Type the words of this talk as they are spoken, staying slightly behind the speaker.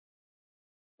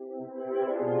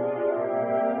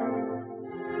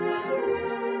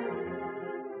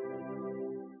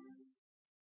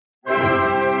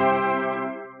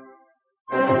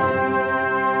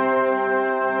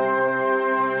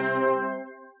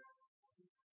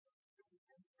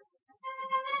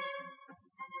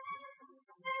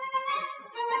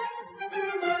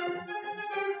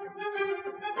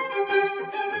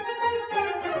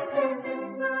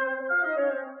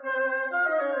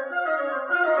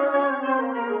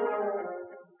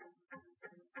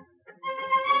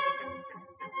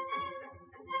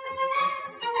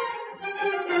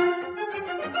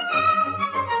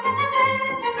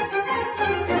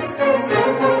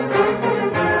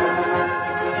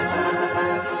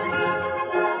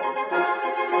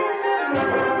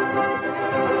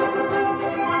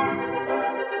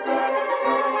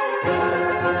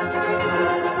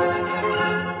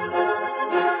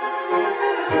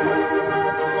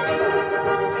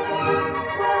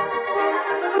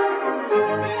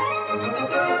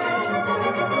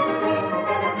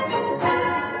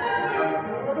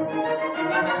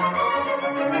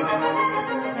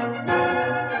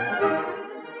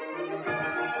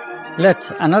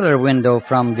Let another window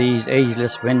from these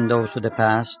ageless windows to the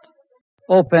past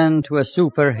open to a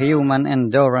superhuman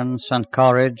endurance and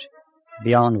courage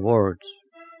beyond words.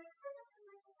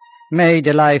 May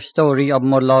the life story of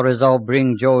Mullah Reza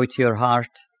bring joy to your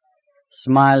heart,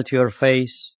 smile to your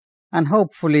face, and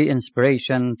hopefully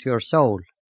inspiration to your soul.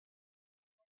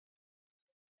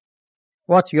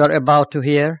 What you are about to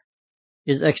hear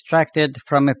is extracted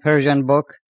from a Persian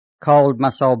book called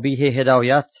Masabih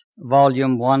Hidayat,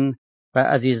 Volume 1 by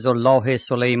Azizullah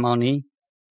Sulaimani,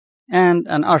 and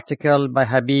an article by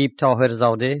Habib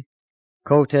Tahirzadeh,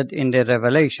 quoted in the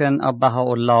Revelation of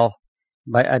Baha'u'llah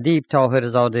by Adib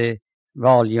Tahirzadeh,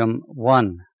 Volume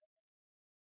 1.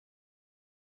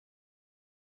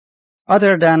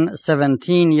 Other than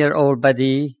 17-year-old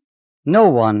Badi, no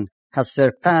one has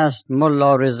surpassed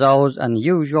Mullah Reza's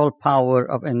unusual power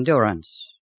of endurance.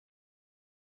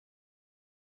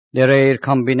 The rare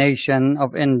combination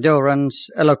of endurance,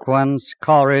 eloquence,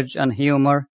 courage, and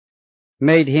humor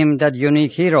made him that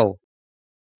unique hero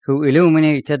who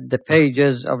illuminated the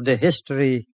pages of the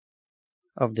history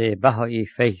of the Baha'i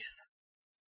faith.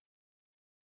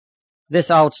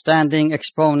 This outstanding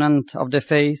exponent of the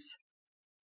faith,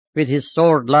 with his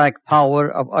sword-like power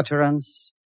of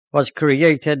utterance, was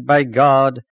created by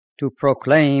God to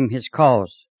proclaim his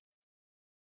cause.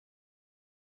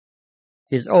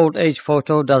 His old age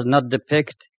photo does not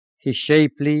depict his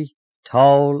shapely,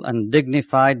 tall, and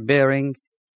dignified bearing,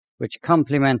 which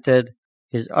complemented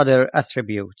his other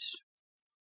attributes.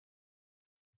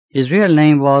 His real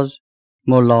name was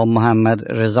Mullah Muhammad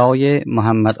Rezaye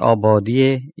Muhammad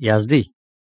Abadi Yazdi,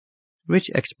 which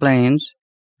explains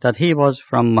that he was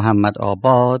from Muhammad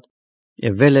Abad,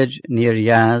 a village near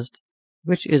Yazd,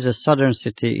 which is a southern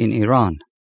city in Iran.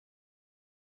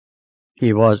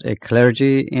 He was a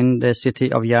clergy in the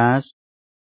city of Yazd,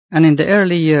 and in the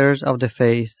early years of the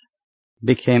faith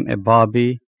became a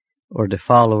Babi, or the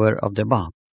follower of the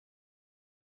Bab.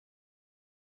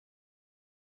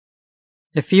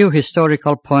 A few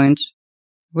historical points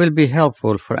will be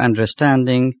helpful for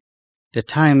understanding the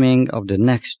timing of the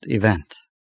next event.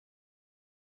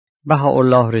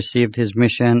 Baha'u'llah received his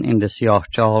mission in the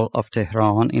Siyah-Chal of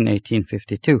Tehran in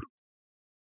 1852.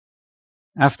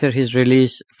 After his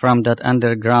release from that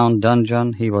underground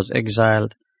dungeon, he was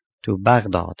exiled to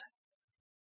Baghdad.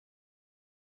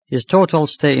 His total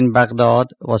stay in Baghdad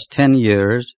was 10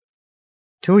 years,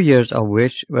 2 years of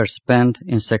which were spent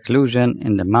in seclusion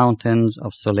in the mountains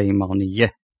of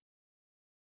Sulaymaniyeh.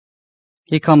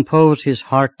 He composed his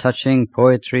heart-touching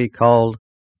poetry called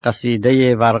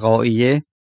Qasideh Warqaiyeh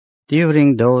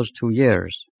during those 2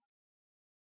 years.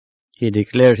 He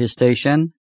declared his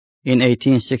station in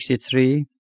 1863,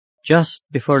 just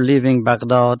before leaving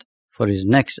Baghdad for his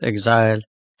next exile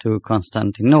to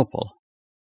Constantinople.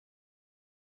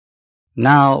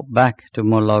 Now back to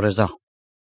Mullah Reza.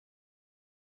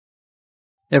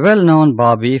 A well-known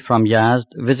Babi from Yazd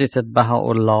visited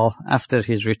Baha'u'llah after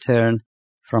his return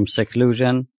from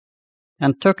seclusion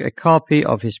and took a copy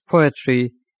of his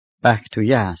poetry back to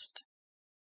Yazd.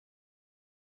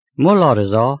 Mullah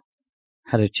Reza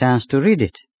had a chance to read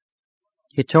it.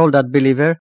 He told that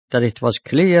believer that it was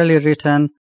clearly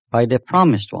written by the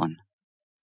Promised One.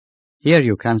 Here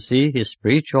you can see his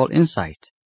spiritual insight.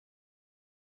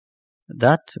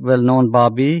 That well-known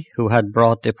Babi who had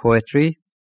brought the poetry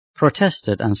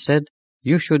protested and said,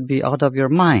 "You should be out of your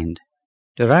mind.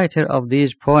 The writer of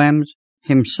these poems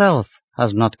himself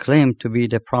has not claimed to be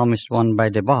the Promised One by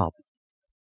the Bab."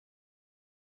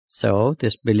 So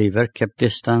this believer kept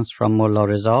distance from Mullah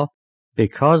Reza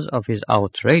because of his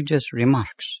outrageous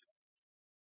remarks.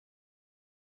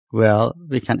 Well,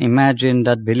 we can imagine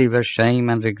that believer's shame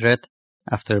and regret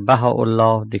after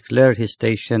Baha'u'llah declared his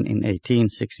station in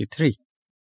 1863.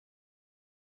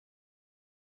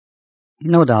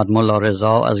 No doubt Mullah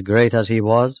Reza, as great as he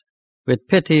was, with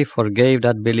pity forgave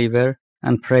that believer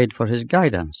and prayed for his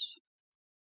guidance.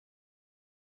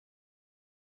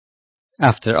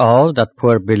 After all, that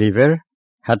poor believer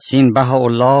had seen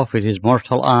Baha'u'llah with his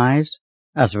mortal eyes,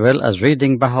 as well as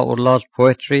reading Baha'u'llah's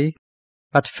poetry,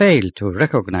 but failed to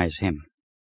recognize him.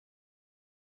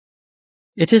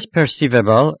 It is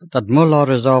perceivable that Mullah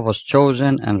Reza was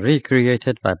chosen and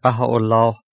recreated by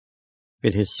Baha'u'llah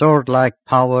with his sword-like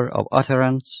power of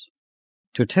utterance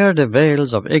to tear the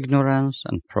veils of ignorance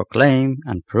and proclaim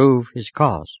and prove his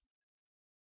cause.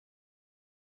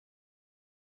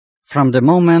 From the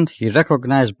moment he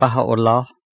recognized Baha'u'llah,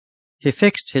 he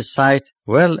fixed his sight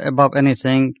well above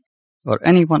anything or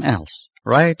anyone else,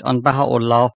 right on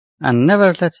Baha'u'llah, and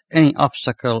never let any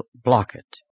obstacle block it.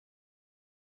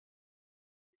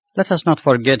 Let us not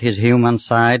forget his human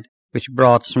side, which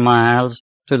brought smiles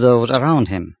to those around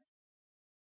him.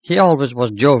 He always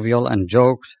was jovial and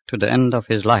joked to the end of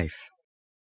his life.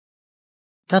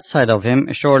 That side of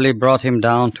him surely brought him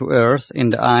down to earth in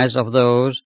the eyes of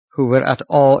those who were at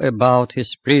awe about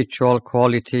his spiritual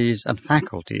qualities and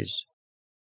faculties.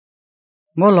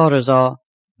 Mullah Reza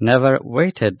never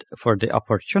waited for the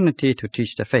opportunity to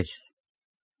teach the faith.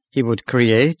 He would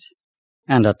create,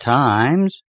 and at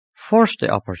times force the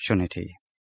opportunity.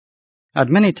 At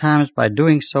many times by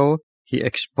doing so, he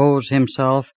exposed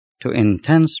himself to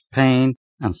intense pain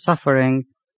and suffering,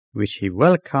 which he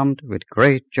welcomed with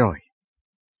great joy.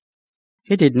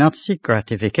 He did not seek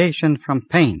gratification from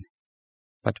pain,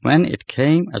 but when it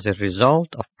came as a result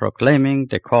of proclaiming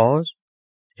the cause,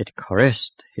 it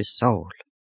caressed his soul.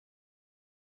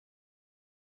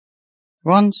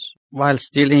 Once, while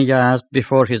still in Yazd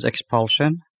before his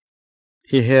expulsion,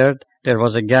 he heard there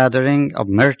was a gathering of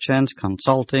merchants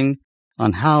consulting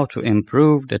on how to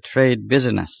improve the trade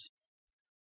business.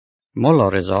 Mullah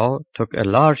Reza took a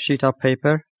large sheet of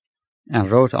paper and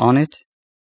wrote on it,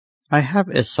 "I have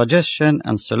a suggestion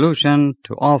and solution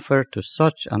to offer to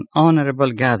such an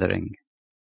honorable gathering.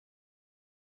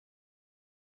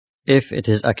 If it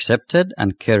is accepted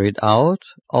and carried out,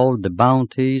 all the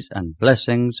bounties and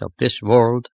blessings of this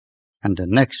world and the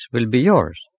next will be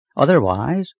yours.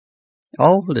 Otherwise,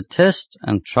 all the tests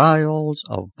and trials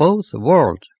of both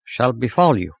worlds shall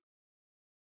befall you.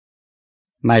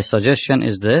 My suggestion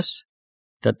is this,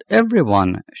 that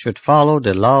everyone should follow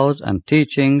the laws and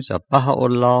teachings of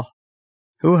Baha'u'llah,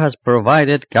 who has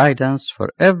provided guidance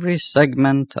for every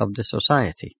segment of the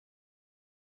society."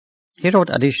 He wrote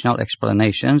additional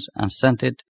explanations and sent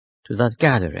it to that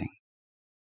gathering.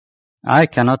 "I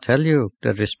cannot tell you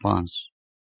the response,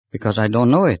 because I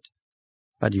don't know it,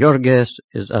 but your guess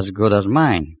is as good as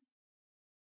mine."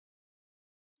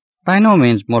 By no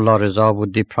means Mullah Reza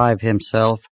would deprive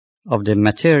himself of the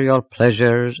material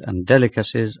pleasures and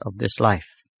delicacies of this life.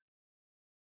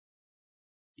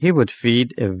 He would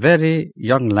feed a very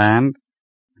young lamb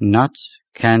nuts,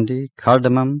 candy,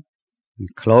 cardamom,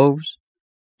 and cloves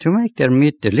to make their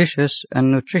meat delicious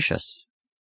and nutritious.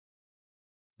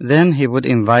 Then he would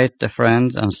invite the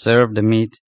friends and serve the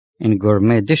meat in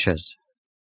gourmet dishes.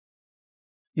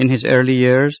 In his early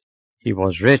years, he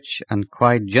was rich and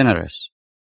quite generous.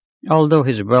 Although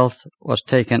his wealth was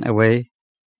taken away,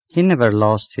 he never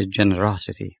lost his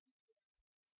generosity.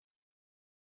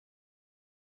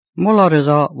 Mullah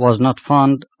Reza was not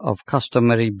fond of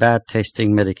customary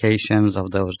bad-tasting medications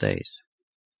of those days.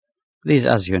 These,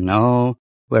 as you know,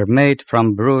 were made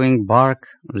from brewing bark,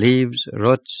 leaves,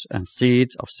 roots, and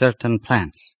seeds of certain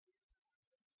plants.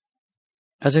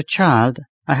 As a child,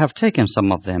 I have taken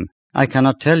some of them. I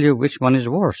cannot tell you which one is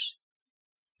worse,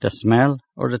 the smell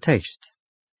or the taste.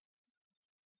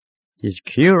 His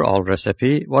cure-all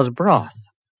recipe was broth.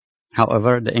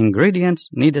 However, the ingredients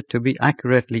needed to be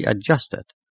accurately adjusted.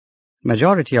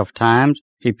 Majority of times,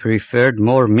 he preferred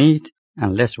more meat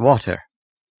and less water.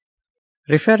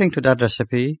 Referring to that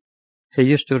recipe, he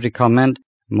used to recommend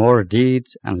more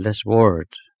deeds and less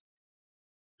words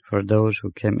for those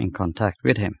who came in contact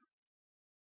with him.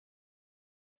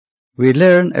 We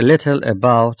learn a little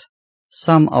about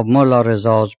some of Mullah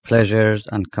Reza's pleasures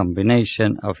and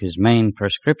combination of his main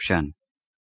prescription.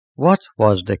 What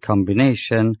was the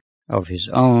combination of his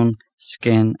own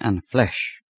skin and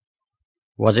flesh?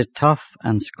 Was it tough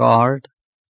and scarred?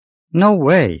 No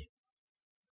way.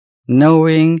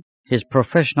 Knowing his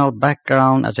professional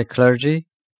background as a clergy,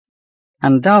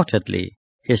 undoubtedly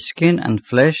his skin and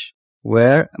flesh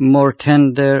were more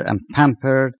tender and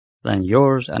pampered than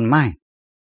yours and mine.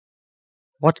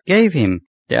 What gave him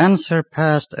the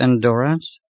unsurpassed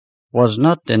endurance was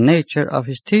not the nature of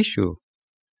his tissue,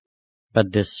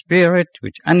 but the spirit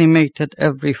which animated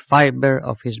every fiber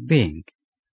of his being.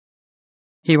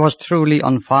 He was truly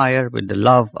on fire with the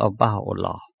love of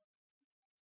Baha'u'llah.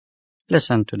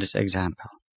 Listen to this example.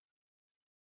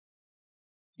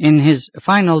 In his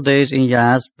final days in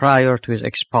Yazd prior to his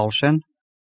expulsion,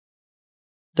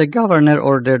 the governor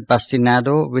ordered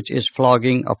bastinado, which is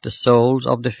flogging of the soles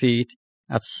of the feet,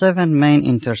 at 7 main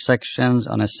intersections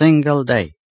on a single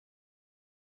day.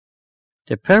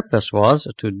 The purpose was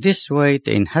to dissuade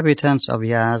the inhabitants of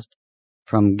Yazd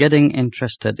from getting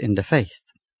interested in the faith.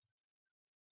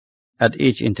 At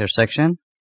each intersection,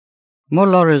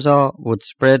 Mullah Reza would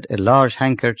spread a large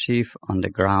handkerchief on the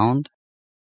ground,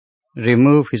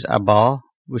 remove his abba,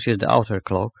 which is the outer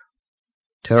cloak,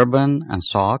 turban and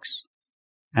socks,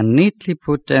 and neatly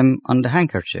put them on the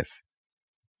handkerchief.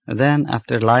 Then,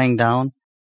 after lying down,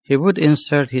 he would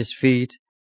insert his feet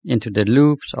into the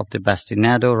loops of the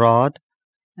bastinado rod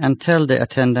and tell the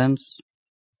attendants,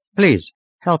 "Please,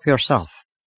 help yourself,"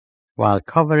 while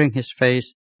covering his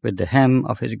face with the hem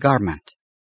of his garment.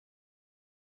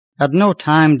 At no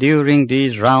time during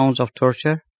these rounds of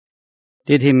torture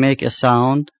did he make a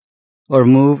sound or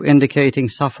move indicating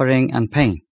suffering and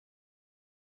pain.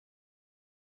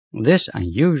 This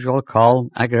unusual calm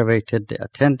aggravated the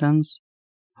attendants,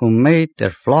 who made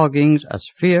their floggings as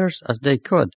fierce as they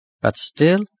could, but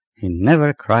still he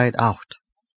never cried out.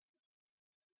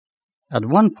 At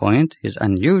one point, his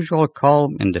unusual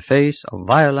calm in the face of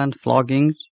violent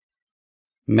floggings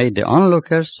made the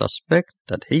onlookers suspect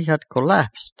that he had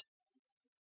collapsed.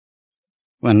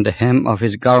 When the hem of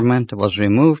his garment was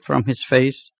removed from his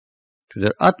face, to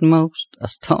their utmost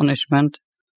astonishment,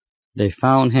 they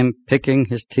found him picking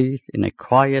his teeth in a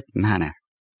quiet manner.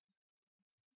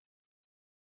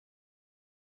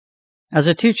 As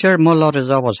a teacher, Mullah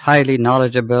Reza was highly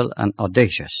knowledgeable and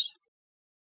audacious.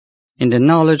 In the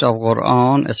knowledge of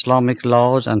Quran, Islamic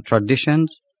laws and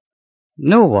traditions,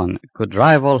 no one could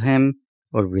rival him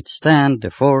or withstand the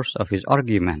force of his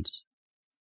arguments.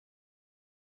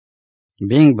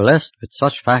 Being blessed with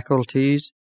such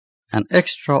faculties and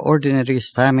extraordinary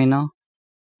stamina,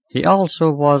 he also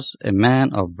was a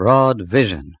man of broad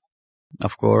vision.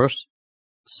 Of course,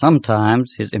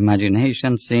 sometimes his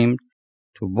imagination seemed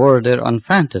to border on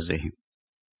fantasy.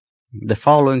 The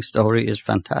following story is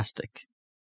fantastic.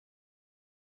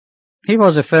 He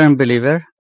was a firm believer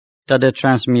that the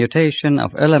transmutation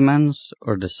of elements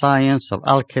or the science of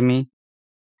alchemy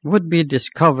would be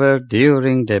discovered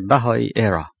during the Baha'i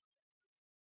era.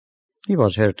 He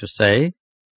was heard to say,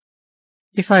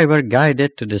 "If I were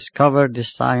guided to discover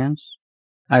this science,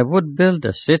 I would build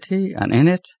a city, and in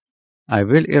it I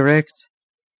will erect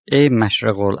a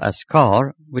Mashraqul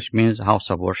Askar, which means house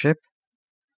of worship,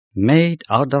 made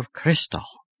out of crystal."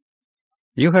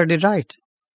 You heard it right.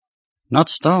 Not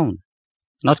stone,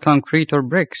 not concrete or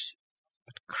bricks,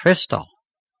 but crystal.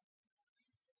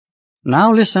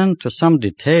 Now listen to some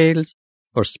details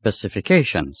or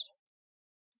specifications.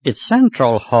 Its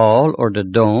central hall or the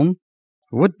dome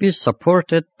would be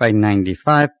supported by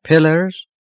 95 pillars,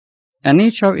 and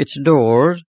each of its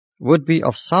doors would be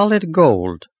of solid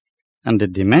gold, and the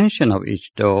dimension of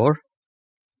each door,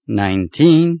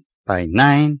 19 by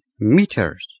 9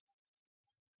 meters.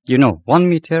 You know, 1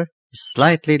 meter is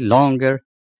slightly longer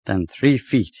than 3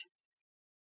 feet.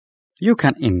 You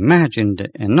can imagine the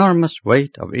enormous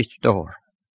weight of each door.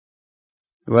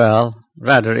 Well,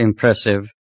 rather impressive,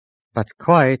 but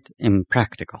quite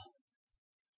impractical.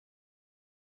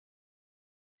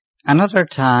 Another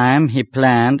time he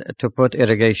planned to put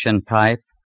irrigation pipe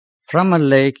from a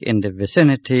lake in the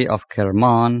vicinity of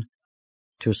Kerman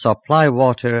to supply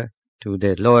water to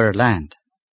the lower land.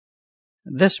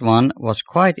 This one was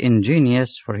quite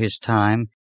ingenious for his time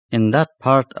in that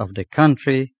part of the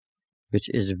country which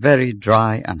is very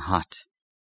dry and hot.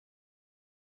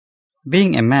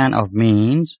 Being a man of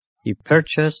means, he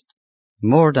purchased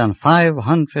more than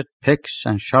 500 picks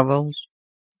and shovels,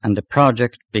 and the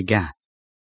project began.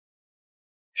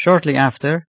 Shortly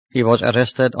after, he was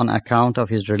arrested on account of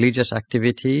his religious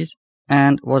activities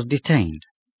and was detained.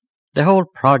 The whole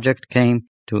project came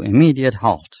to immediate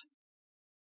halt.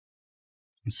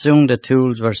 Soon the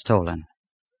tools were stolen.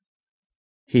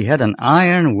 He had an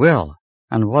iron will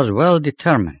and was well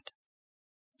determined.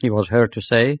 He was heard to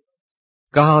say,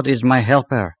 "God is my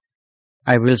helper.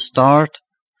 I will start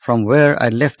from where I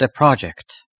left the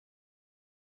project."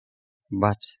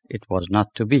 But it was not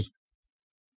to be.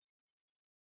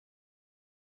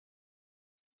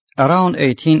 Around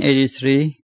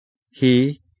 1883,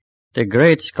 he, the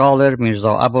great scholar Mirza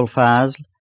Abul Fazl,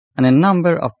 and a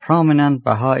number of prominent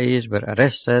Baha'is were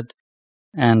arrested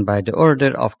and by the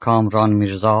order of Kamran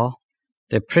Mirza,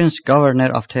 the Prince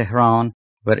Governor of Tehran,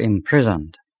 were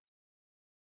imprisoned.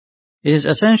 It is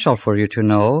essential for you to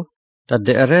know that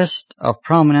the arrest of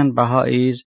prominent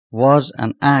Baha'is was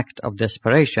an act of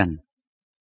desperation.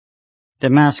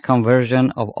 The mass conversion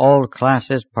of all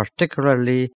classes,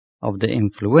 particularly of the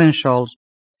influentials,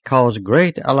 caused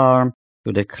great alarm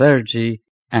to the clergy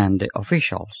and the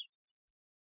officials.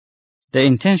 The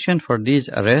intention for these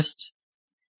arrests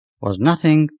was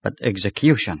nothing but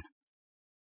execution.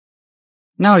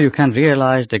 Now you can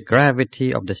realize the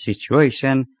gravity of the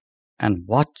situation and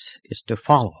what is to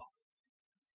follow.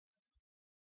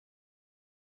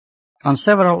 On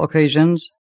several occasions,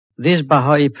 these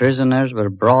Baha'i prisoners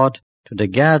were brought to the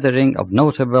gathering of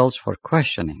notables for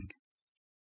questioning.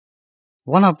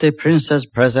 One of the princes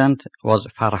present was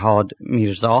Farhad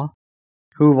Mirza,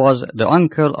 who was the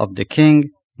uncle of the king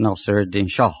Nasiruddin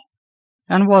Shah,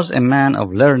 and was a man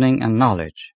of learning and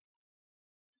knowledge.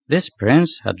 This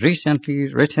prince had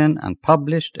recently written and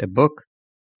published a book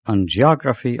on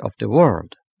geography of the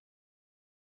world.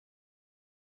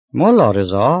 Mullah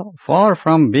Reza, far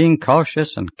from being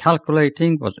cautious and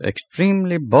calculating, was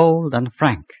extremely bold and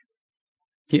frank.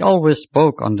 He always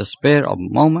spoke on the spur of the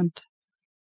moment,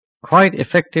 quite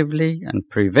effectively, and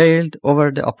prevailed over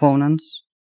the opponents,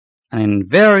 and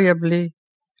invariably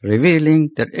revealing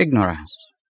their ignorance.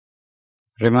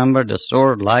 Remember the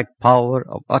sword-like power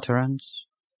of utterance?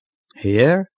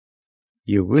 Here,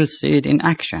 you will see it in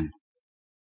action.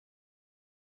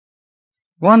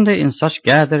 One day in such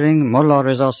gathering, Mullah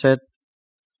Reza said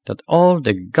that all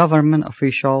the government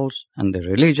officials and the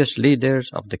religious leaders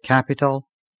of the capital,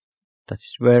 that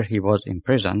is where he was in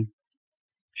prison,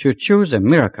 should choose a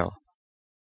miracle.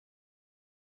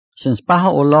 Since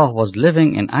Baha'u'llah was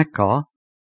living in Akka,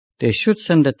 they should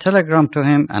send a telegram to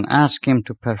him and ask him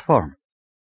to perform.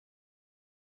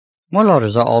 Mullah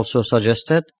Reza also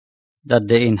suggested that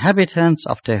the inhabitants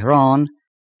of Tehran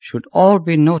should all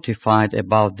be notified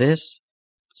about this,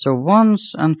 so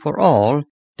once and for all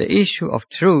the issue of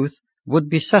truth would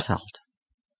be settled.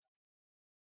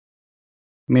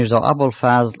 Mirza Abul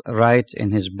Fazl writes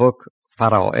in his book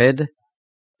Fara'id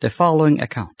the following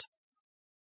account.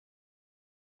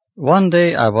 One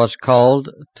day I was called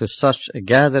to such a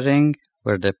gathering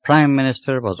where the Prime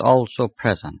Minister was also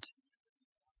present.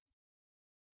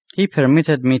 He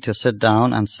permitted me to sit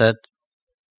down and said,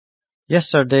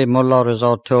 "Yesterday Mullah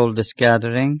Reza told this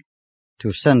gathering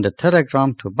to send a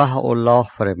telegram to Baha'u'llah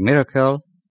for a miracle,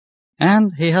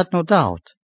 and he had no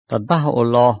doubt that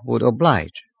Baha'u'llah would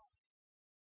oblige.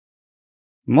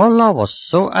 Mullah was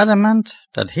so adamant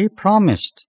that he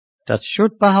promised that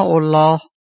should Baha'u'llah,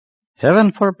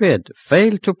 heaven forbid,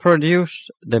 fail to produce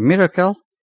the miracle,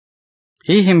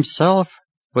 he himself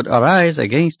would arise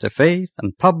against the faith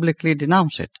and publicly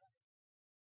denounce it."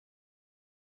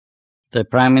 The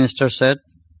Prime Minister said,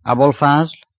 "Abul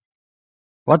Fazl,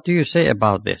 what do you say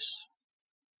about this?"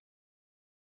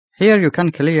 Here you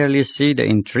can clearly see the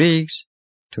intrigues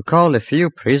to call a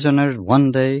few prisoners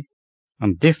one day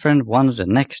and different ones the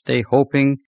next day,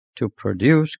 hoping to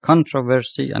produce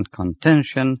controversy and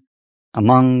contention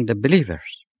among the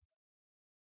believers.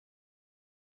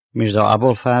 Mirza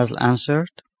Abul Fazl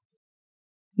answered,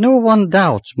 "No one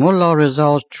doubts Mullah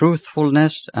Reza's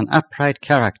truthfulness and upright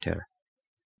character.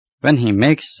 When he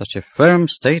makes such a firm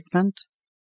statement,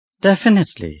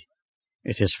 definitely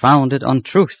it is founded on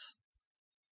truth."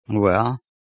 Well,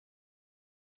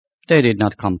 they did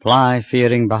not comply,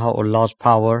 fearing Baha'u'llah's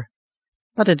power,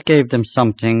 but it gave them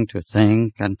something to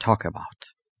think and talk about.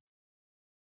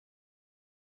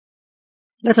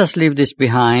 Let us leave this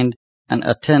behind and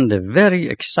attend a very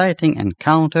exciting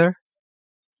encounter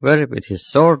where with his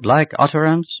sword-like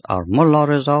utterance our Mullah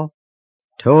Reza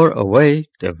tore away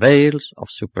the veils of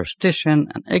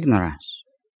superstition and ignorance.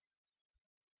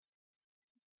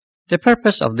 The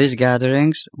purpose of these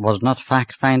gatherings was not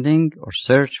fact-finding or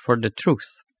search for the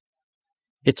truth.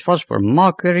 It was for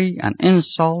mockery and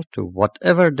insult to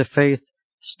whatever the faith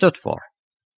stood for.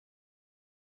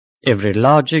 Every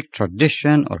logic,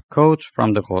 tradition, or quote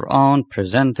from the Quran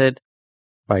presented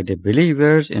by the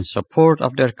believers in support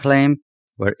of their claim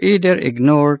were either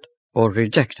ignored or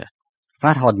rejected.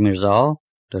 Farhad Mirza,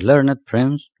 the learned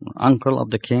prince, uncle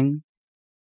of the king,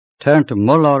 turned to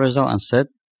Mullah Reza and said,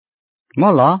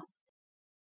 "Mullah,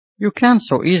 you can't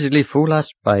so easily fool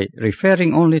us by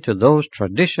referring only to those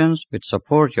traditions which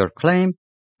support your claim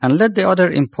and let the other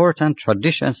important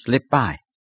traditions slip by.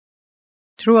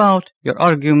 Throughout your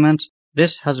arguments,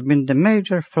 this has been the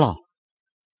major flaw.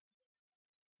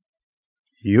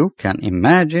 You can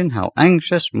imagine how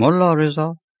anxious Mullah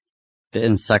Riza, the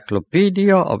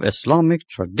encyclopedia of Islamic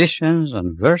traditions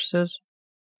and verses,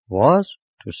 was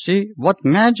to see what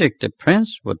magic the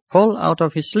prince would pull out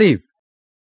of his sleeve.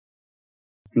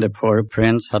 The poor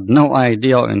prince had no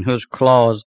idea in whose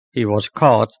claws he was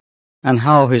caught and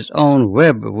how his own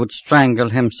web would strangle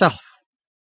himself.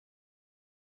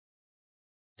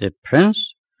 The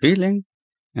prince, feeling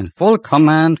in full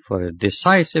command for a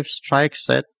decisive strike,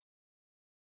 said,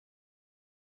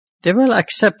 "The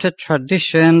well-accepted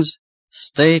traditions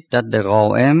state that the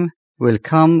Ghaem will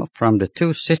come from the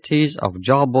two cities of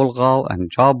Jabul Ghaw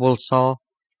and Jabul Sa,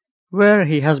 where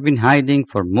he has been hiding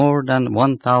for more than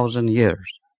 1,000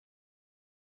 years.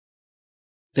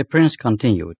 The prince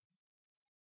continued,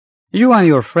 "You and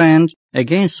your friends,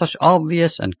 against such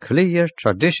obvious and clear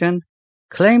tradition,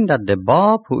 claim that the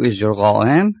Bab, who is your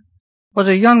Ghaem, was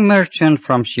a young merchant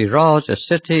from Shiraz, a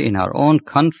city in our own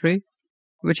country,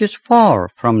 which is far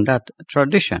from that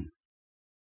tradition."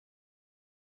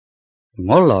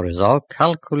 Mullah Riza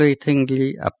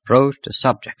calculatingly approached the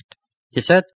subject. He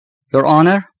said, "Your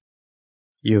Honor,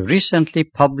 you recently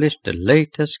published the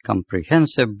latest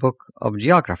comprehensive book of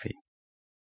geography."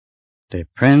 The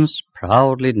prince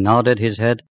proudly nodded his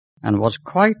head and was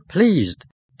quite pleased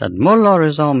that Mullah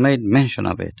Riza made mention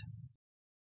of it.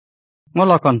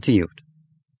 Mullah continued,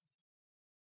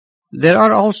 "There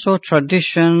are also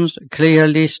traditions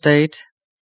clearly state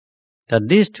that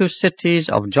these two cities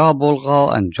of Jabul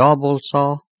Ghaw and Jabul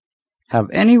Sa have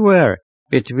anywhere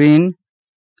between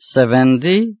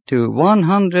 70 to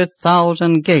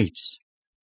 100,000 gates.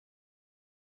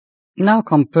 Now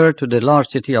compared to the large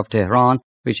city of Tehran,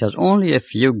 which has only a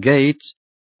few gates,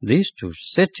 these two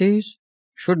cities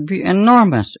should be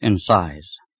enormous in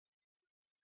size."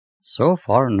 So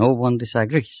far no one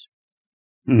disagrees.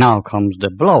 Now comes the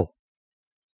blow.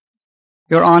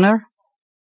 "Your Honor,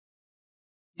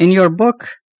 in your book,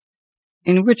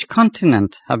 in which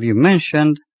continent have you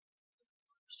mentioned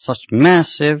such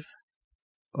massive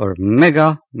or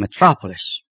mega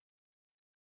metropolis?"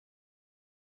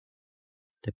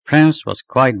 The prince was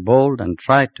quite bold and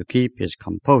tried to keep his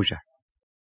composure.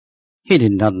 He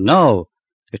did not know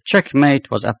the checkmate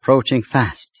was approaching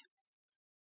fast.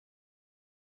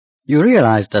 You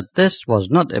realize that this was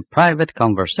not a private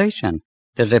conversation.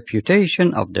 The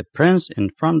reputation of the prince in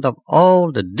front of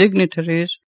all the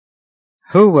dignitaries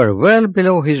who were well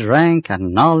below his rank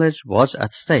and knowledge was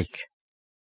at stake.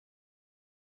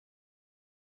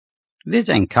 These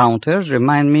encounters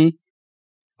remind me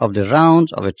of the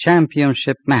rounds of a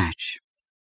championship match.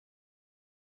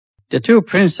 The two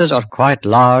princes are quite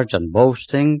large and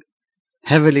boasting,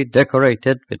 heavily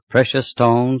decorated with precious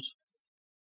stones.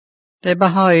 The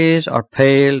Baha'is are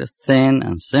pale, thin,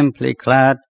 and simply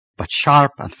clad, but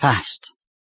sharp and fast.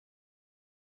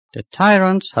 The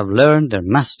tyrants have learned their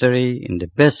mastery in the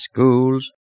best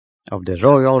schools of the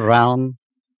royal realm,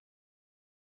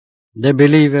 the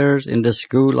believers in the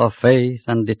school of faith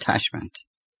and detachment.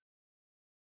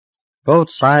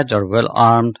 Both sides are well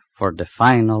armed for the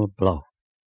final blow.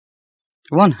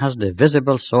 One has the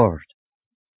visible sword,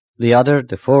 the other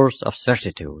the force of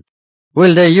certitude.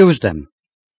 Will they use them?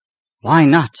 Why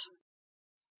not?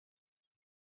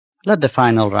 Let the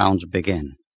final rounds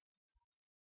begin.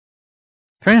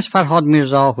 Prince Farhad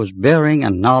Mirza, whose bearing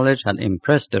and knowledge had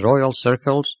impressed the royal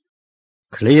circles,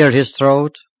 cleared his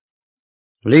throat,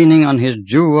 leaning on his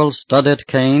jewel-studded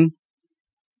cane,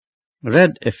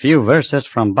 read a few verses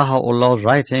from Baha'u'llah's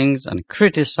writings and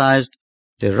criticized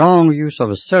the wrong use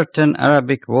of a certain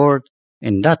Arabic word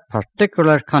in that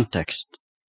particular context.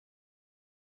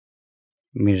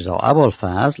 Mirza Abul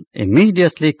Fazl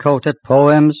immediately quoted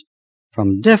poems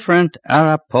from different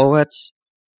Arab poets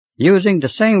using the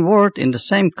same word in the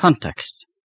same context.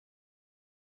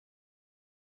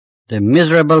 The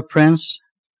miserable prince,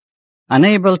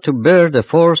 unable to bear the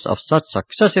force of such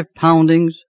successive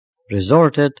poundings,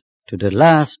 resorted to the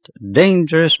last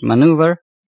dangerous maneuver,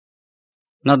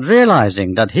 not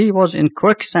realizing that he was in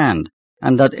quicksand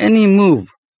and that any move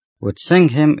would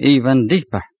sink him even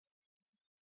deeper.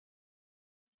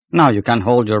 Now you can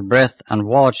hold your breath and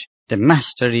watch the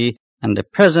mastery and the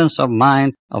presence of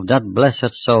mind of that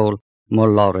blessed soul,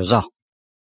 Mullah Riza.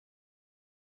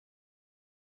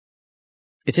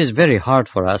 It is very hard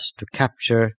for us to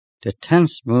capture the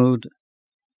tense mood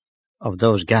of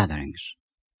those gatherings.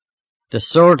 The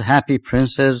sword-happy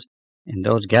princes in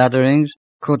those gatherings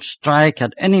could strike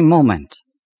at any moment.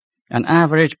 An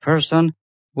average person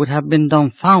would have been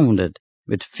dumbfounded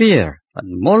with fear, but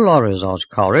Mullah Riza's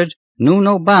courage knew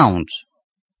no bounds.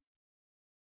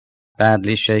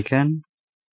 Badly shaken,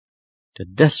 the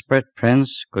desperate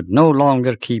prince could no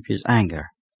longer keep his anger.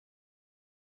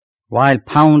 While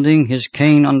pounding his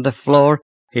cane on the floor,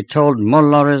 he told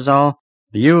Mullah Reza,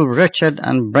 "You wretched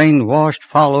and brainwashed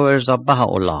followers of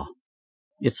Baha'u'llah,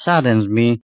 it saddens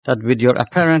me that with your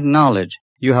apparent knowledge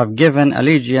you have given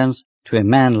allegiance to a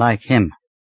man like him.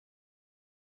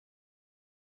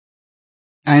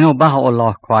 I know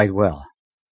Baha'u'llah quite well.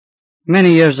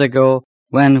 Many years ago,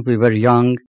 when we were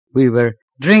young, we were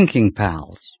drinking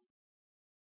pals."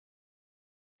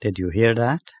 Did you hear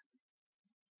that?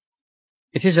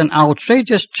 It is an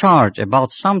outrageous charge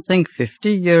about something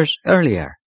 50 years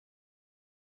earlier.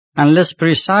 Unless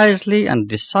precisely and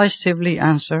decisively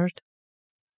answered,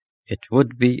 it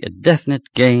would be a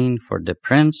definite gain for the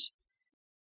prince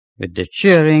with the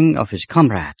cheering of his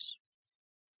comrades.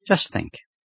 Just think.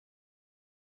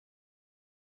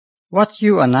 What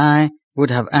you and I would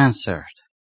have answered.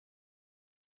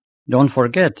 Don't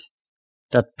forget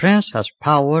that prince has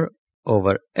power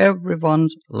over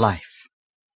everyone's life.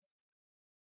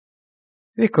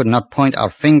 We could not point our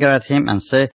finger at him and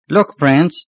say, "Look,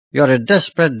 prince, you're a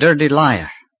desperate, dirty liar,"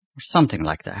 or something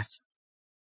like that.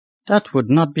 That would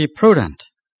not be prudent.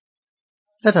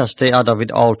 Let us stay out of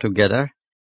it altogether,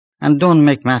 and don't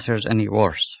make matters any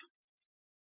worse.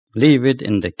 Leave it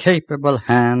in the capable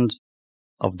hands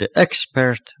of the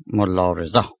expert Mullah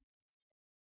Reza.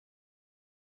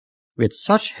 With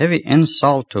such heavy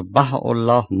insult to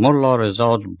Baha'u'llah, Mullah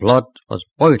Reza's blood was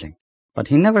boiling, but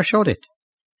he never showed it.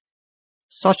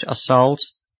 Such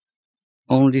assaults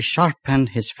only sharpened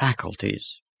his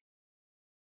faculties.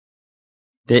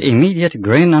 The immediate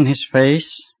grin on his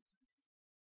face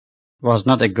was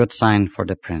not a good sign for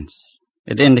the prince.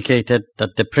 It indicated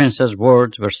that the prince's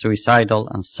words were suicidal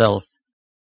and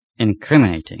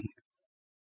self-incriminating.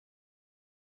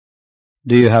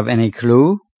 Do you have any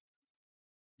clue?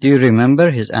 Do you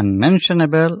remember his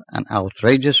unmentionable and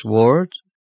outrageous words?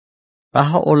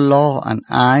 Baha'u'llah and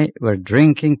I were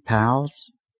drinking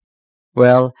pals.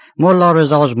 Well, Mullah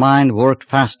Reza's mind worked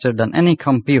faster than any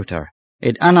computer.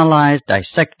 It analyzed,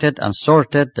 dissected, and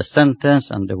sorted the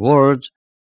sentence and the words,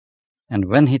 and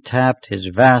when he tapped his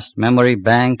vast memory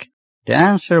bank, the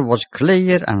answer was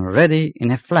clear and ready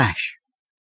in a flash.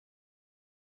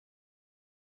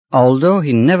 Although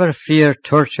he never feared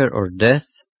torture or death,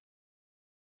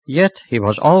 yet he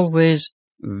was always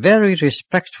very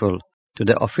respectful to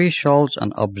the officials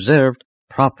and observed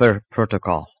proper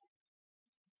protocol.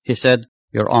 He said,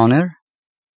 "Your Honor,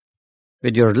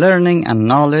 with your learning and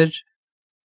knowledge,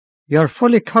 you are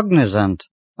fully cognizant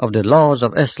of the laws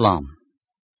of Islam."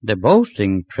 The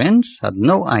boasting prince had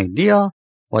no idea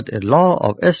what a law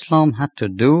of Islam had to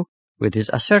do with his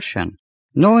assertion.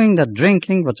 Knowing that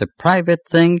drinking was a private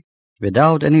thing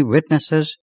without any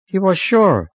witnesses, he was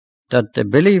sure that the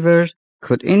believers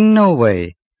could in no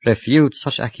way refute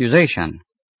such accusation.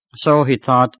 So he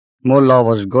thought Mullah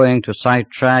was going to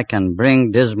sidetrack and bring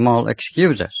dismal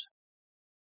excuses.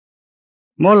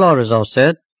 Mullah Reza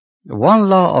said, "One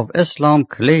law of Islam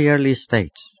clearly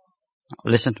states,"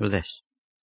 listen to this,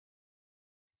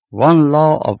 "one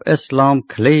law of Islam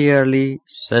clearly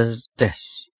says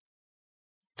this,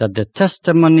 that the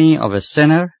testimony of a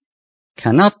sinner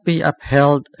cannot be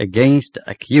upheld against the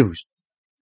accused.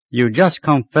 You just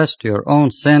confessed to your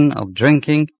own sin of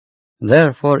drinking,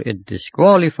 therefore it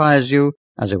disqualifies you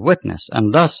as a witness,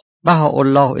 and thus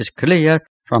Baha'u'llah is clear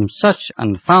from such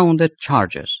unfounded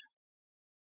charges."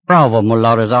 Bravo,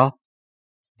 Mullah Reza.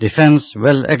 Defense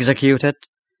well executed,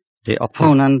 the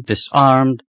opponent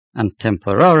disarmed and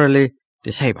temporarily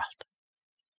disabled.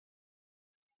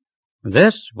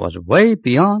 This was way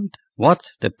beyond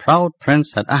what the proud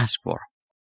prince had asked for.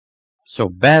 So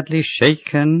badly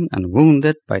shaken and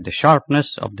wounded by the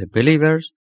sharpness of the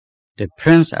believers, the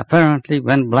prince apparently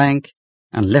went blank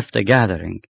and left the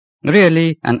gathering.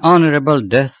 Really, an honorable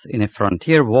death in a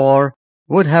frontier war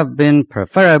would have been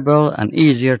preferable and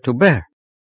easier to bear.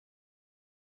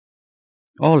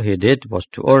 All he did was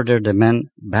to order the men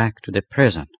back to the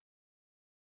prison.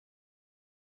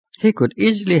 He could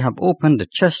easily have opened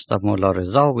the chest of Mullah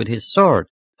Reza with his sword.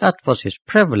 That was his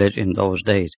privilege in those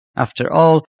days. After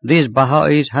all, these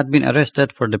Baha'is had been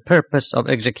arrested for the purpose of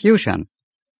execution.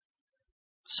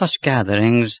 Such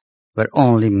gatherings were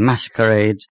only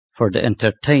masquerades for the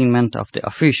entertainment of the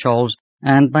officials,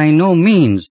 and by no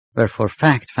means were for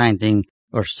fact-finding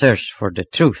or search for the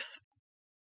truth.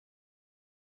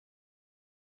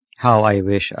 How I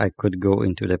wish I could go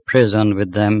into the prison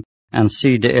with them and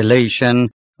see the elation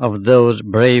of those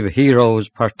brave heroes,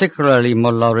 particularly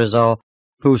Mullah Reza,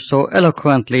 who so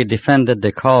eloquently defended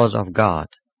the cause of God.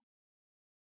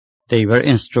 They were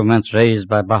instruments raised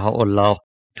by Baha'u'llah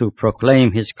to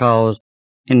proclaim his cause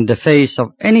in the face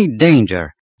of any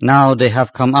danger. Now they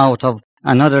have come out of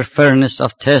another furnace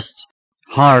of tests,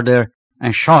 harder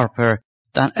and sharper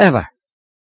than ever.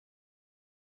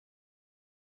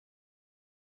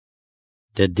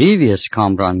 The devious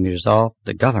Kamran Mirza,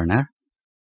 the governor,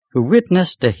 who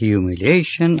witnessed the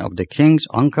humiliation of the king's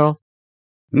uncle,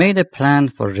 made a plan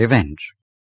for revenge.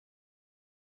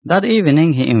 That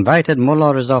evening he invited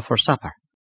Mullah Riza for supper.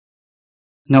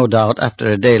 No doubt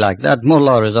after a day like that,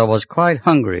 Mullah Riza was quite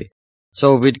hungry,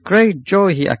 so with great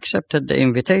joy he accepted the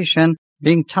invitation,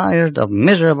 being tired of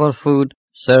miserable food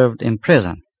served in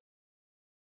prison.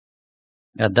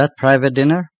 At that private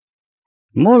dinner,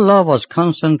 Mullah was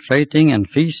concentrating and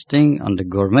feasting on the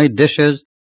gourmet dishes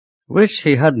which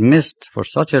he had missed for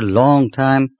such a long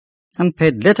time, and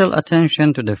paid little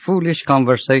attention to the foolish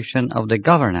conversation of the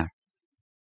governor.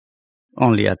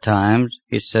 Only at times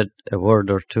he said a word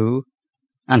or two,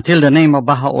 until the name of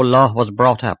Baha'u'llah was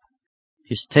brought up.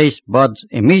 His taste buds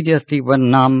immediately went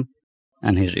numb,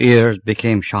 and his ears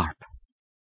became sharp.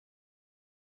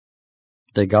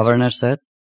 The governor said,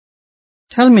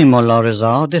 "Tell me, Mullah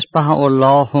Riza, this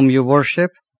Baha'u'llah whom you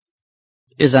worship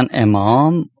is an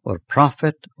imam or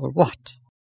prophet or what?"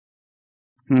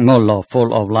 Mullah,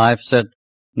 full of life, said,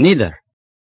 "Neither.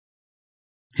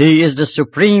 He is the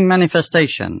supreme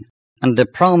manifestation and the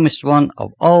promised one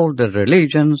of all the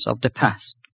religions of the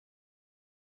past."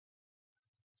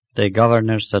 The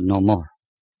governor said no more.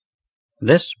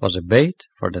 This was a bait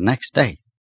for the next day.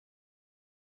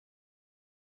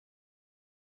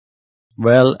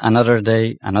 Well, another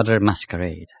day, another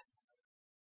masquerade.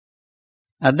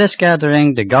 At this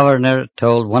gathering, the governor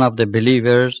told one of the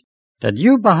believers that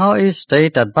you Baha'is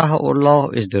state that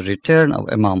Baha'u'llah is the return of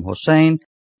Imam Hussein.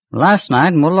 Last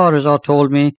night, Mullah Riza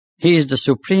told me he is the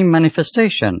supreme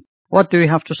manifestation. What do you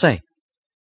have to say?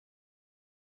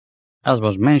 As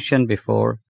was mentioned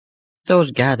before,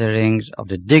 those gatherings of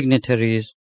the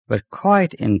dignitaries were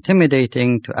quite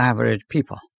intimidating to average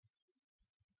people.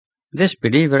 This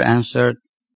believer answered,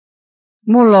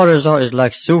 "Mullah Riza is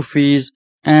like Sufis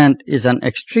and is an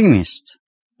extremist.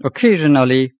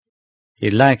 Occasionally, he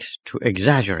likes to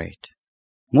exaggerate."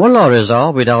 Mullah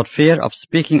Riza, without fear of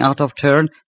speaking out of turn,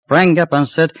 sprang up and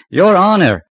said, "Your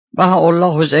Honor,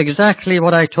 Baha'u'llah is exactly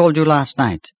what I told you last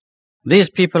night. These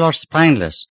people are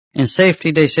spineless. In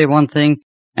safety they say one thing,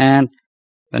 and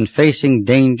when facing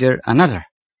danger another."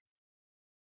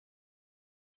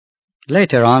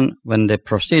 Later on, when the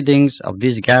proceedings of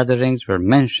these gatherings were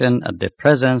mentioned at the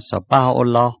presence of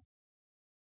Baha'u'llah,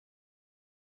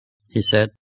 he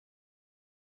said,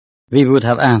 "We would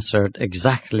have answered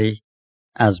exactly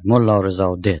as Mullah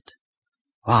Riza did."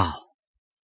 Wow!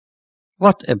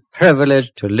 What a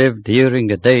privilege to live during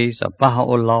the days of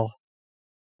Baha'u'llah,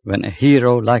 when a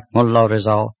hero like Mullah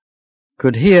Riza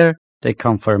could hear the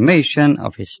confirmation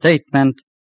of his statement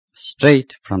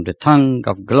straight from the tongue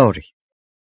of glory.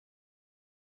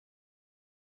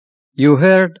 You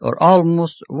heard or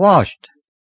almost watched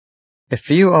a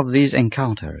few of these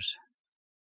encounters.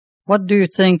 What do you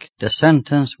think the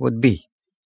sentence would be?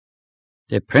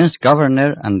 The prince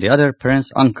governor and the other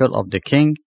prince uncle of the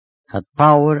king had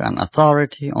power and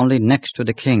authority only next to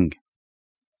the king.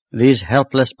 These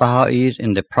helpless Baha'is,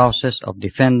 in the process of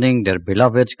defending their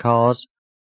beloved's cause,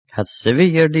 had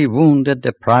severely wounded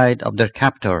the pride of their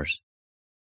captors.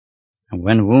 And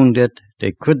when wounded,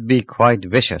 they could be quite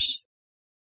vicious.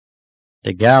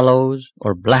 The gallows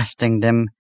or blasting them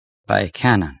by a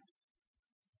cannon.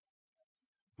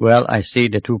 Well, I see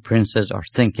the two princes are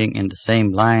thinking in the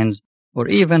same lines or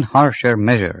even harsher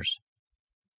measures.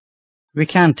 We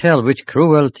can't tell which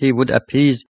cruelty would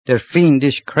appease their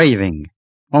fiendish craving.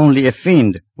 Only a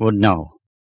fiend would know.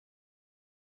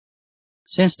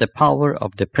 Since the power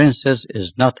of the princes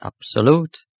is not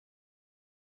absolute,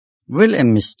 will a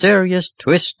mysterious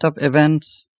twist of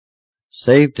events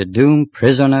save the doomed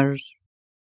prisoners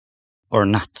or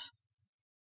not?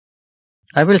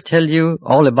 I will tell you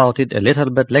all about it a little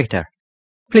bit later.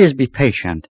 Please be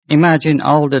patient. Imagine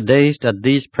all the days that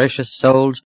these precious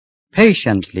souls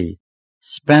patiently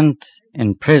spent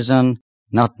in prison,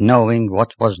 not knowing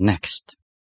what was next.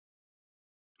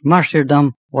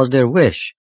 Martyrdom was their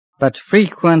wish, but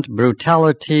frequent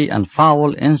brutality and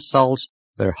foul insults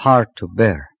were hard to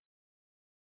bear.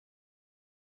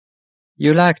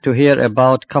 You like to hear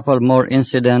about a couple more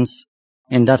incidents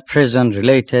in that prison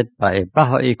related by a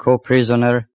Baha'i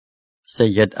co-prisoner,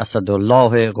 Sayyid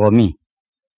Asadullah Ghomi.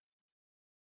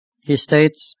 He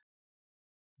states,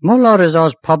 Mullah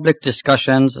Riza's public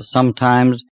discussions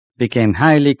sometimes became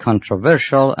highly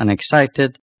controversial and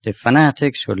excited the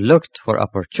fanatics who looked for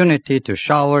opportunity to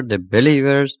shower the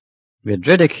believers with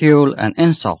ridicule and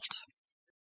insult.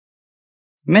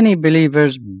 Many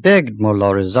believers begged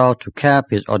Mullah Reza to cap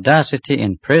his audacity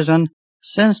in prison,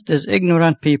 since these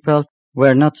ignorant people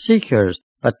were not seekers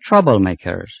but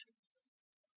troublemakers.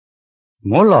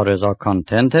 Mullah Reza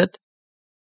contended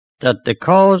that the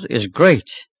cause is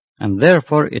great, and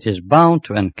therefore it is bound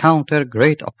to encounter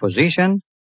great opposition,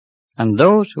 and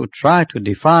those who try to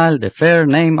defile the fair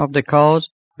name of the cause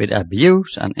with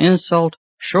abuse and insult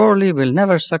surely will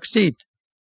never succeed.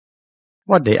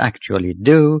 What they actually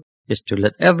do is to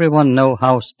let everyone know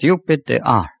how stupid they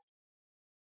are.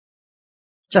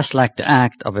 Just like the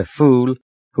act of a fool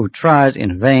who tries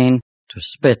in vain to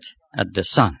spit at the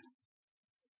sun.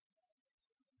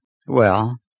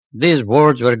 Well, these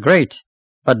words were great,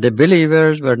 but the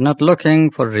believers were not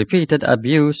looking for repeated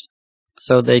abuse,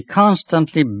 so they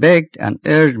constantly begged and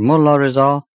urged Mullah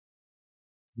Reza,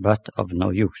 but of no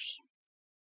use.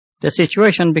 The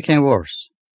situation became worse,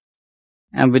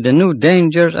 and with the new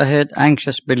dangers ahead,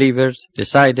 anxious believers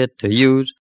decided to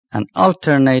use an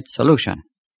alternate solution.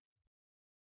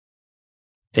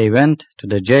 They went to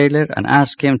the jailer and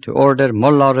asked him to order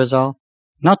Mullah Reza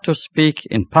not to speak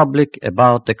in public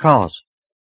about the cause.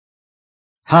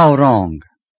 How wrong!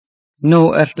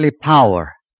 No earthly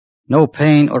power, no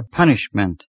pain or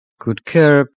punishment could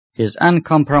curb his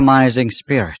uncompromising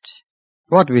spirit.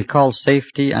 What we call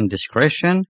safety and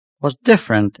discretion was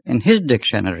different in his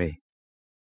dictionary.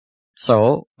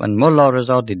 So, when Mullah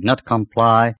Reza did not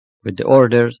comply with the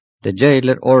orders, the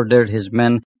jailer ordered his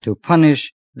men to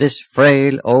punish this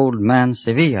frail old man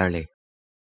severely.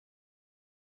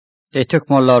 They took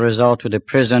Mullah Reza to the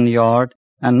prison yard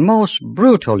and most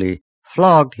brutally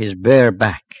flogged his bare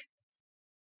back.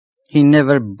 He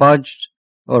never budged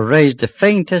or raised the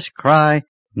faintest cry,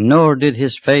 nor did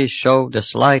his face show the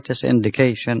slightest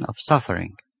indication of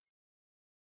suffering.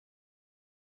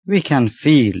 We can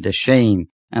feel the shame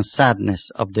and sadness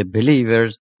of the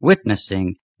believers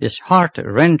witnessing this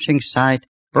heart-wrenching sight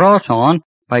brought on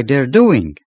by their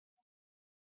doing.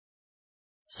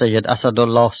 Sayyid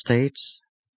Asadullah states,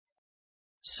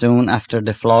 "Soon after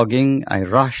the flogging, I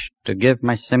rushed to give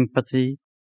my sympathy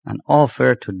and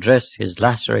offer to dress his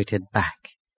lacerated back.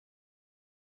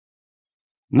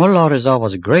 Mullah Reza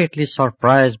was greatly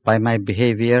surprised by my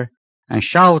behavior and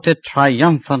shouted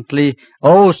triumphantly,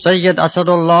 'Oh, Sayyid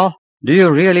Asadullah, do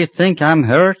you really think I'm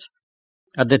hurt?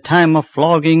 At the time of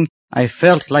flogging, I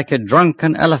felt like a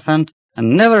drunken elephant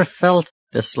and never felt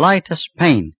the slightest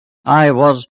pain. I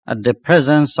was at the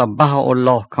presence of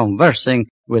Baha'u'llah conversing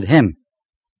with him.'"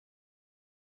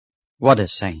 What a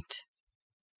saint!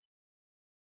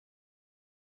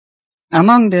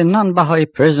 Among the non-Baha'i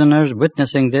prisoners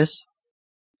witnessing this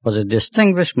was a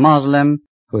distinguished Muslim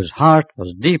whose heart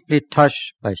was deeply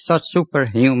touched by such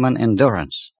superhuman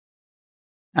endurance.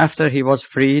 After he was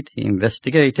freed, he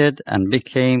investigated and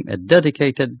became a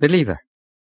dedicated believer.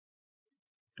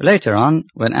 Later on,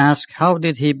 when asked how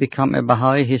did he become a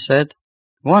Baha'i, he said,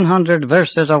 100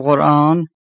 verses of Quran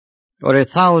or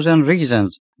 1,000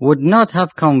 reasons would not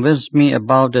have convinced me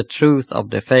about the truth of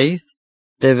the faith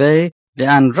the way the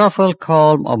unruffled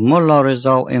calm of Mullah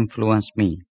Reza influenced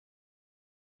me.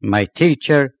 My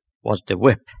teacher was the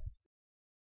whip.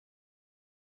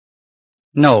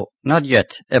 No, not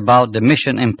yet about the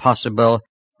mission impossible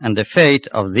and the fate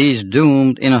of these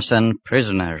doomed innocent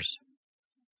prisoners.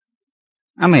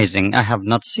 Amazing, I have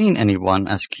not seen anyone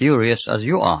as curious as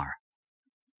you are.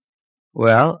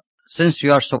 Well, since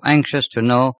you are so anxious to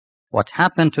know what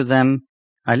happened to them,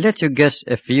 I'll let you guess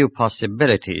a few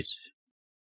possibilities.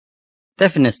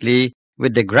 Definitely,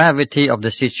 with the gravity of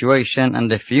the situation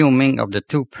and the fuming of the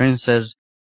two princes,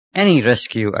 any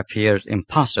rescue appears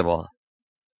impossible.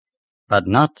 But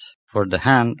not for the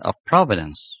hand of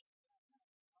Providence.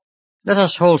 Let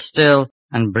us hold still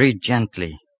and breathe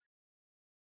gently.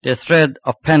 The thread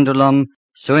of pendulum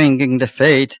swinging the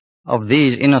fate of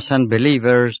these innocent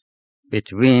believers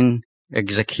between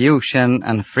execution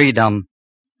and freedom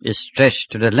is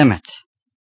stretched to the limit.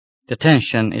 The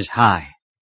tension is high.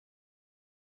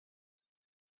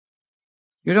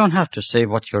 You don't have to say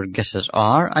what your guesses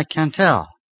are, I can tell.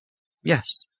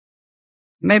 Yes,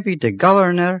 maybe the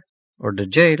governor or the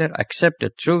jailer accept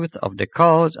the truth of the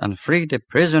cause and free the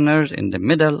prisoners in the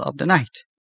middle of the night.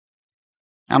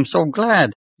 I'm so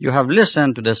glad you have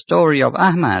listened to the story of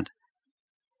Ahmad.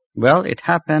 Well, it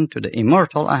happened to the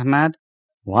immortal Ahmad.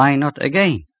 Why not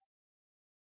again?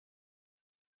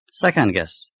 Second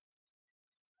guess.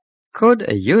 Could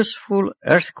a useful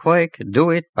earthquake do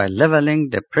it by leveling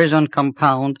the prison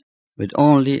compound with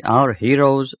only our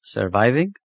heroes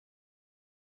surviving?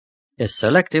 A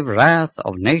selective wrath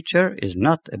of nature is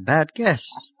not a bad guess.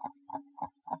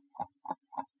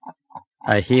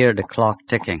 I hear the clock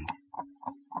ticking.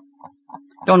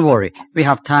 Don't worry, we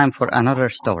have time for another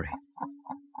story.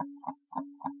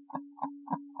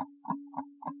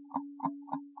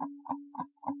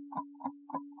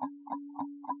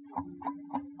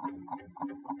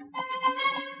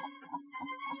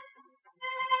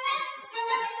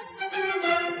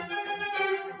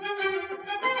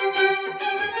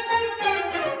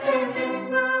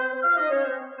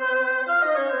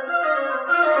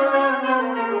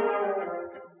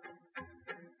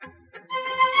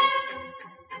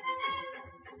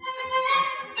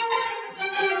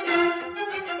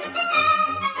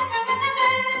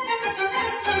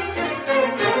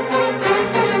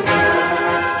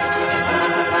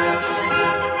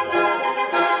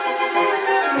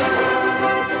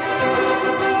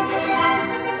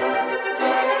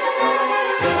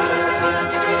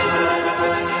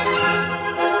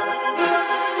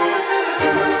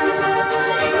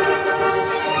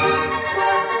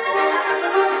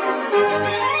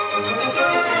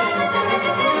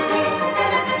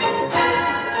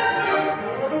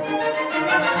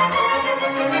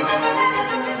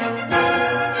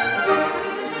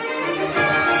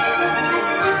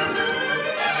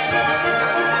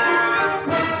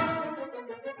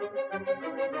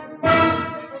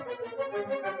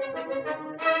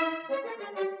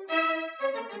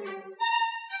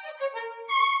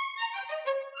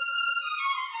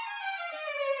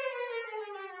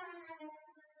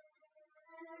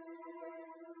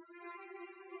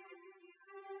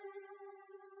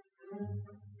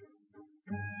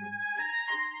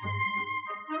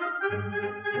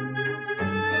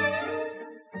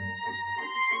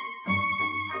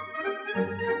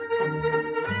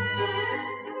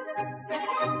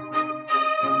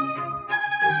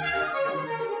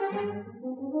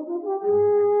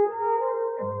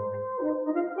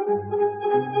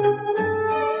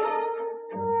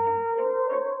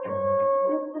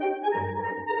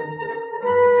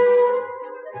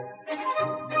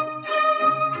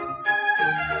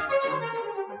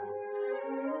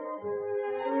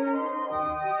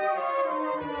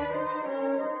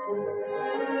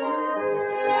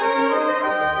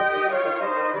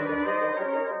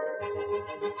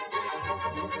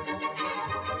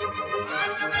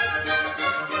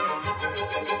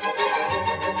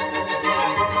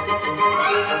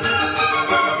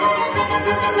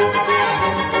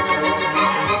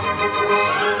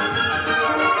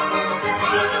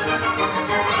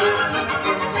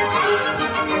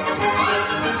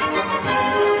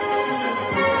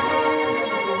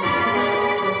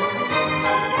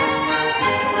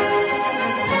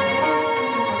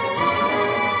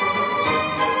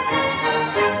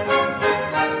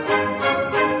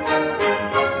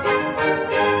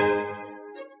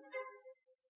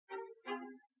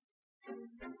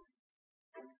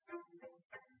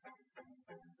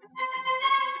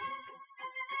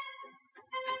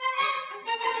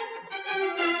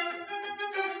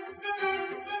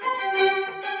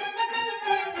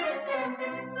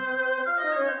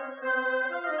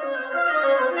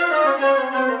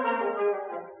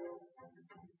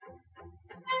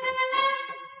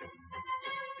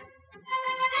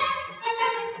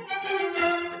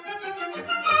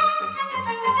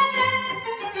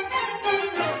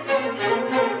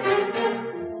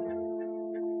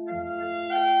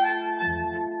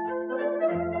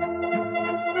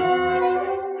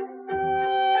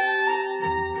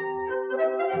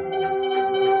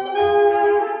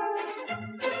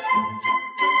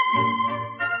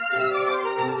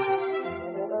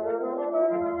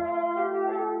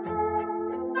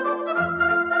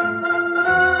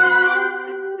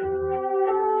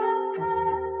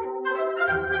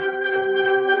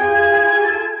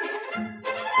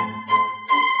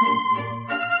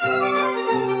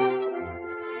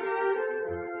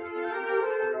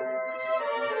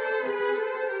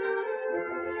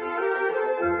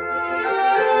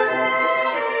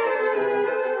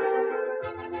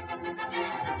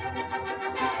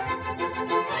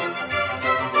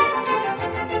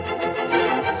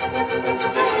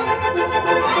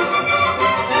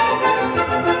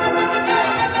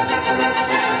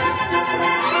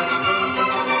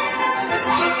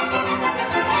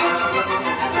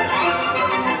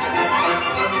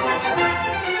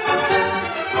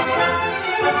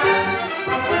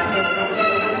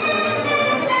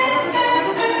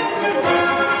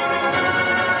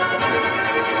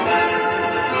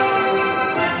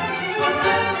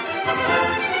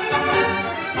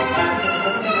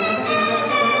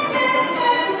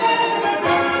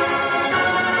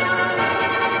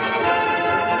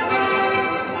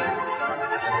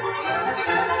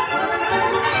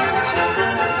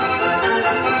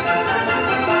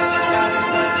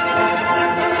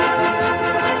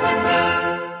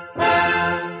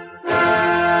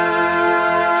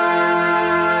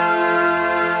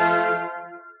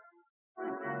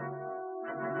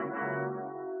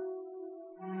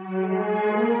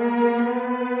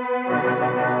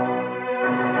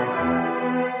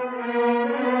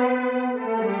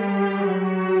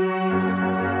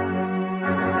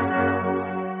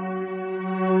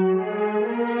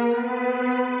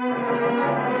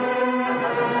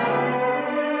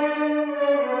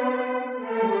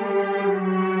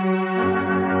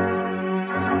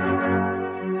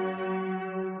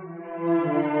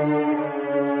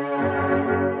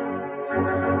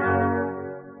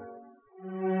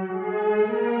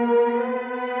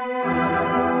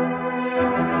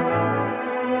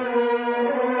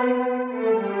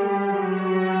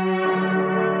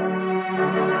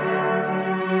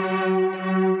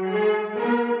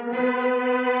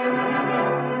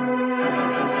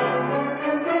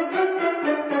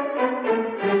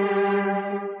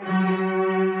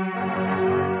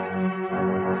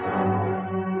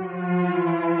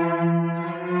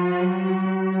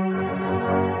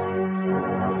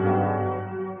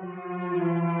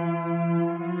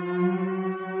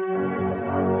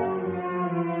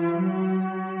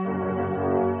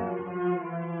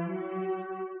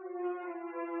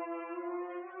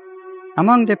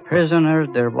 Among the prisoners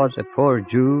there was a poor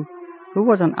Jew who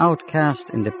was an outcast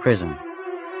in the prison.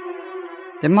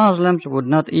 The Muslims would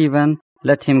not even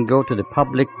let him go to the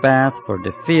public bath for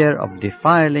the fear of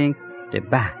defiling the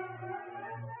bath.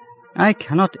 I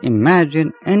cannot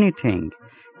imagine anything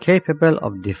capable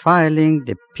of defiling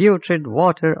the putrid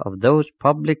water of those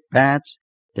public baths,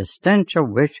 the stench of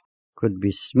which could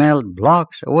be smelled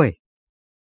blocks away.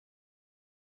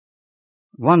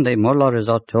 One day Mullah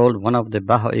Reza told one of the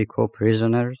Baha'i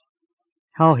co-prisoners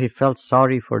how he felt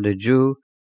sorry for the Jew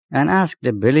and asked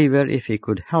the believer if he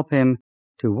could help him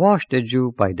to wash the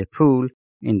Jew by the pool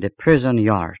in the prison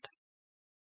yard.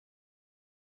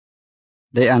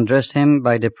 They undressed him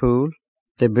by the pool,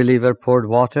 the believer poured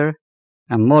water,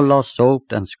 and Mullah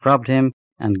soaped and scrubbed him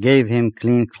and gave him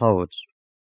clean clothes.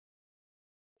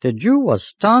 The Jew was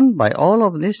stunned by all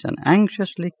of this and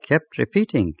anxiously kept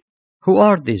repeating, "Who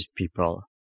are these people?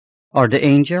 Are they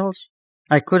angels?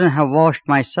 I couldn't have washed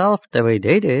myself the way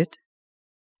they did.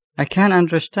 I can't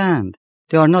understand.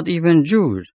 They are not even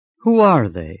Jews. Who are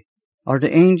they? Are they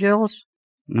angels?"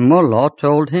 Mullah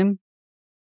told him,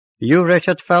 "You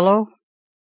wretched fellow,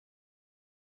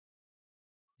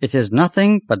 it is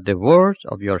nothing but the words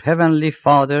of your heavenly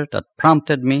Father that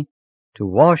prompted me to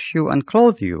wash you and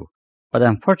clothe you. But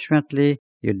unfortunately,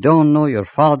 you don't know your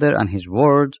Father and His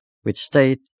words, which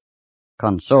state,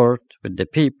 'Consort with the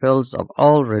peoples of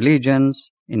all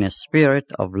religions in a spirit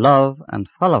of love and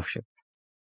fellowship.'"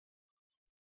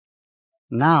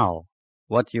 Now,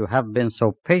 what you have been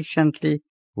so patiently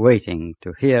waiting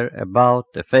to hear about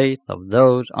the faith of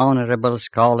those honorable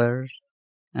scholars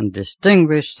and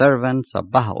distinguished servants of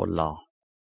Baha'u'llah,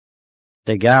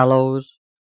 the gallows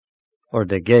or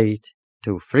the gate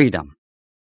to freedom.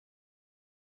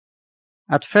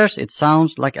 At first it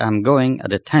sounds like I'm going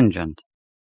at a tangent,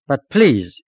 but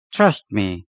please trust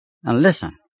me and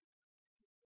listen.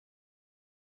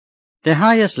 The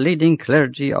highest leading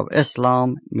clergy of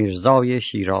Islam, Mirza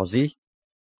Shirazi,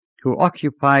 who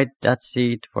occupied that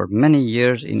seat for many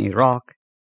years in Iraq,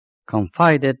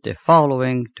 confided the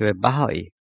following to a Baha'i.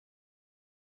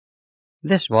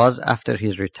 This was after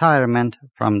his retirement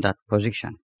from that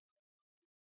position.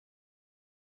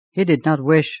 He did not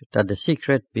wish that the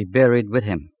secret be buried with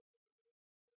him.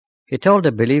 He told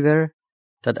the believer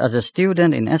that as a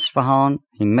student in Isfahan,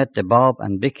 he met the Bab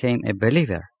and became a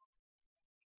believer.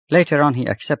 Later on, he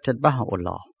accepted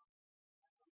Baha'u'llah.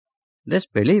 This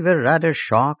believer, rather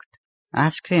shocked,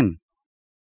 asked him,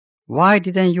 "Why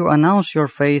didn't you announce your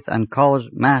faith and cause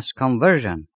mass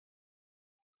conversion?"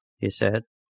 He said,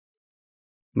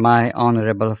 "My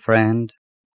honorable friend,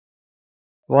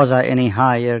 was I any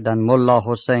higher than Mullah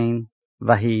Hussein,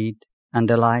 Wahid, and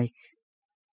the like?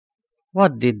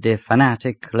 What did the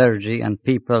fanatic clergy and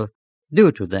people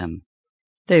do to them?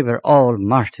 They were all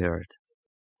martyred.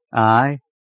 I,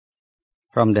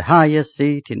 from the highest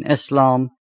seat in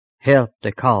Islam, helped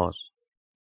the cause."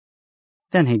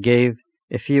 Then he gave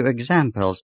a few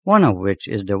examples, one of which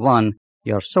is the one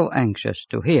you are so anxious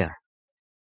to hear.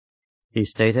 He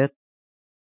stated,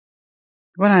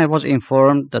 "When I was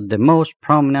informed that the most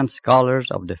prominent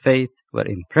scholars of the faith were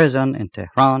imprisoned in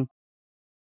Tehran,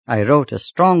 I wrote a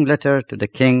strong letter to the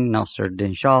king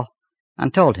Nasruddin Shah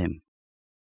and told him,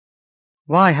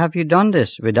 'Why have you done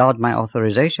this without my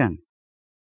authorization?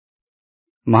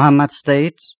 Muhammad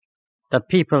states that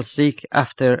people seek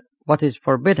after what is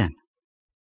forbidden.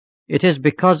 It is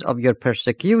because of your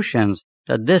persecutions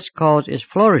that this cause is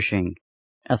flourishing.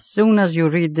 As soon as you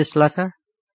read this letter,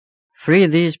 free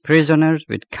these prisoners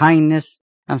with kindness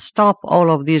and stop all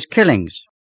of these killings.'"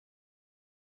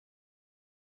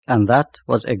 And that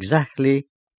was exactly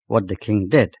what the king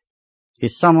did. He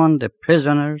summoned the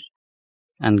prisoners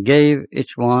and gave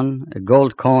each one a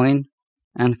gold coin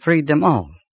and freed them all.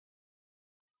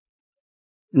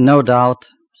 No doubt,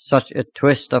 such a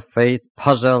twist of fate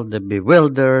puzzled the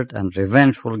bewildered and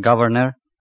revengeful governor,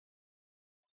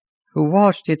 who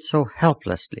watched it so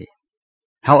helplessly.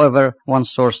 However, one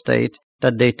source states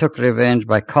that they took revenge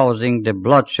by causing the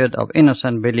bloodshed of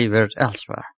innocent believers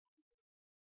elsewhere.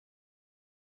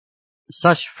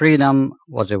 Such freedom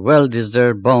was a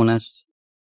well-deserved bonus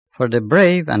for the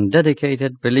brave and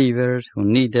dedicated believers who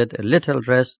needed a little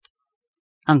rest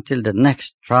until the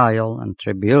next trial and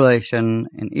tribulation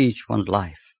in each one's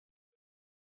life.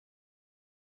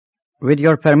 With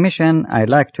your permission,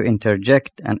 I'd like to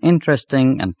interject an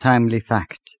interesting and timely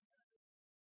fact.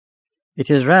 It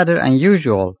is rather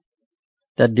unusual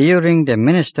that during the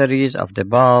ministries of the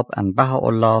Bab and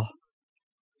Baha'u'llah,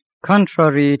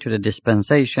 contrary to the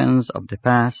dispensations of the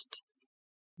past,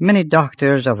 many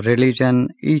doctors of religion,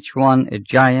 each one a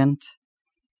giant,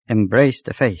 embraced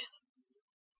the faith.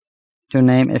 to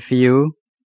name a few: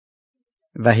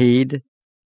 Wahid,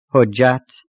 Hujjat,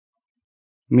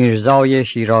 Mirzai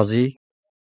Shirazi,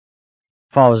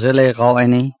 Fazil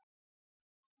Qaini,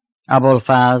 Abul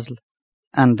Fazl,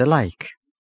 and the like.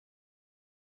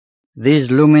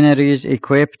 These luminaries,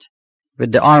 equipped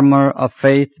with the armor of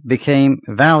faith, became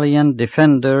valiant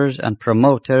defenders and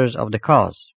promoters of the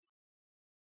cause.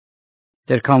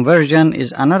 Their conversion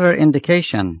is another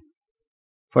indication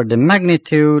for the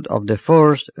magnitude of the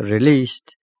force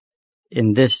released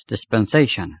in this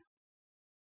dispensation.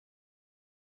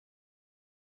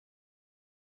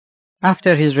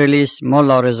 After his release,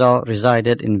 Mullah Reza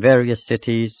resided in various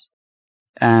cities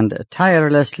and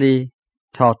tirelessly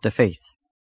taught the faith.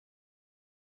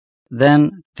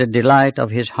 Then, the delight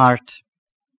of his heart,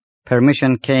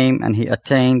 permission came and he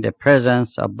attained the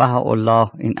presence of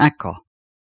Baha'u'llah in Akka.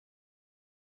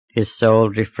 His soul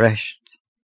refreshed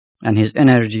and his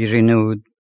energy renewed,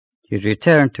 he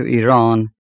returned to Iran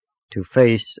to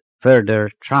face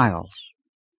further trials.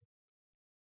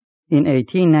 In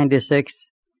 1896,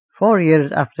 4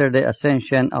 years after the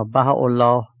ascension of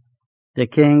Baha'u'llah, the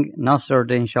king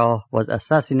Nasruddin Shah was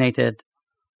assassinated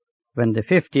when the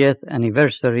 50th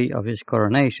anniversary of his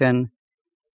coronation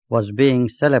was being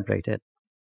celebrated.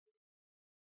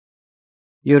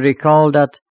 You recall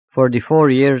that for the 4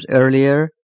 years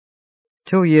earlier,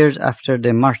 2 years after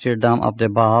the martyrdom of the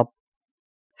Bab,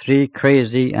 3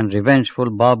 crazy and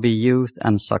revengeful Babi youth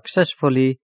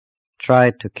unsuccessfully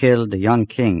tried to kill the young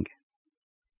king.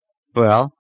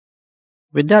 Well,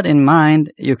 with that in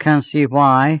mind, you can see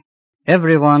why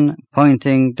everyone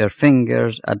pointing their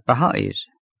fingers at Baha'is.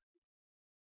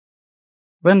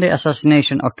 When the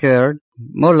assassination occurred,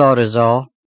 Mullah Reza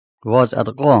was at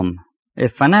Qom, a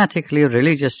fanatically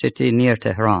religious city near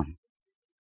Tehran.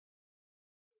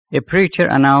 A preacher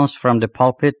announced from the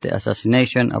pulpit the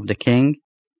assassination of the king.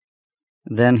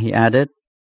 Then he added,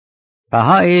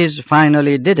 "Baha'is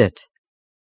finally did it,"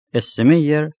 a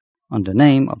smear on the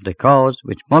name of the cause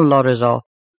which Mullah Reza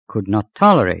could not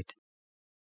tolerate.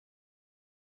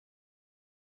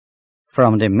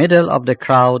 From the middle of the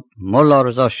crowd, Mullah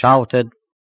Reza shouted,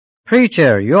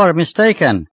 "Preacher, you are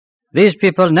mistaken. These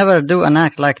people never do an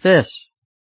act like this."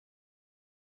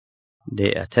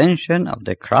 The attention of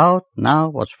the crowd now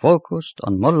was focused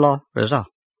on Mullah Reza.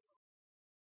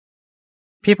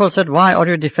 People said, "Why are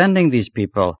you defending these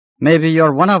people? Maybe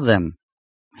you're one of them."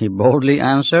 He boldly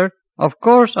answered, "Of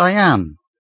course I am."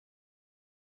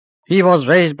 He was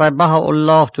raised by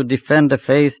Baha'u'llah to defend the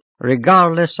faith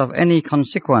regardless of any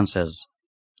consequences.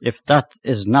 If that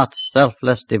is not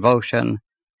selfless devotion,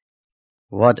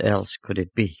 what else could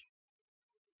it be?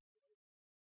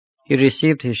 He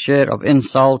received his share of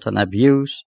insult and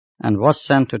abuse and was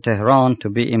sent to Tehran to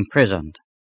be imprisoned.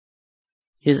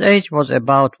 His age was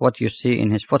about what you see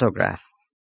in his photograph.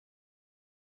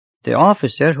 The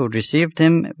officer who received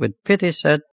him with pity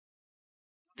said,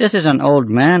 "This is an old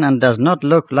man and does not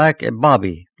look like a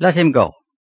Babi. Let him go."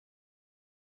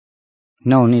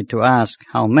 No need to ask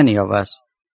how many of us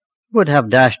would have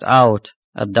dashed out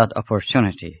at that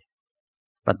opportunity.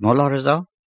 But Mullah Reza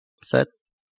said,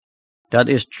 "That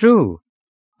is true.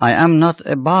 I am not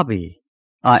a Babi.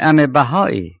 I am a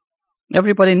Baha'i.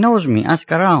 Everybody knows me.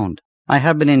 Ask around. I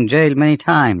have been in jail many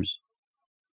times."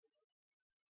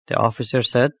 The officer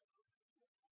said,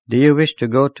 "Do you wish to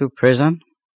go to prison?"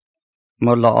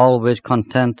 Mullah, always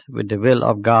content with the will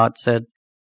of God, said,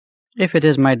 "If it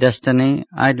is my destiny,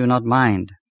 I do not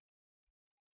mind."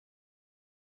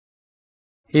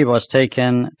 He was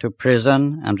taken to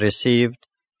prison and received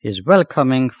his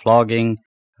welcoming flogging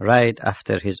right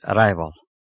after his arrival.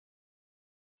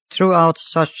 Throughout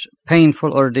such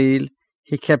painful ordeal,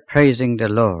 he kept praising the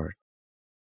Lord.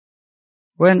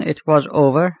 When it was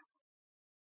over,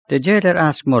 the jailer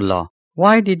asked Mullah,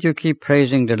 "Why did you keep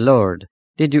praising the Lord?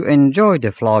 Did you enjoy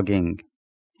the flogging?"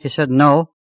 He said, "No,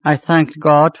 I thanked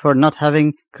God for not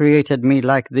having created me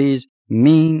like these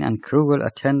mean and cruel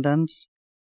attendants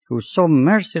who so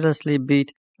mercilessly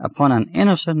beat upon an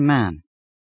innocent man."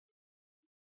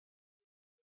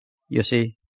 You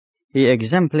see, he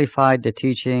exemplified the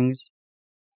teachings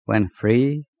when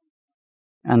free,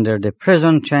 under the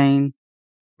prison chain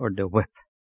or the whip.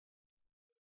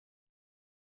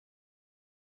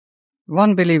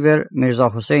 One believer, Mirza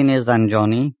Hussein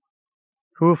Zanjani,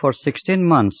 who for 16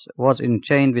 months was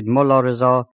enchained with Mullah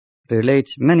Reza,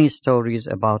 relates many stories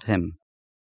about him.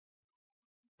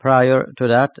 Prior to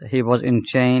that, he was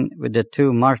enchained with the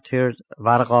 2 martyrs,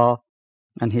 Varga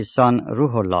and his son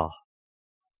Ruhullah.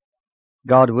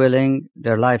 God willing,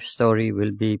 their life story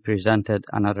will be presented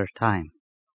another time.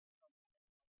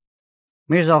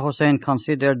 Mirza Hussein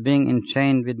considered being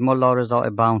enchained with Mullah Reza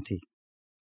a bounty.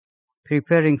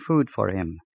 preparing food for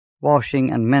him,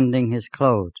 washing and mending his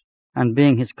clothes, and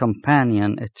being his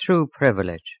companion a true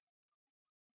privilege.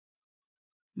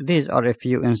 These are a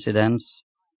few incidents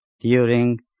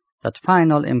during that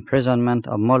final imprisonment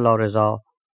of Mullah Reza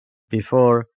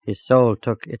before his soul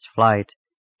took its flight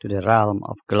to the realm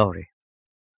of glory.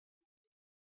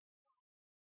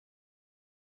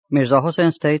 Mirza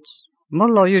Hussain states,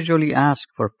 Mullah usually asked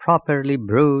for properly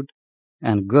brewed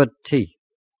and good tea.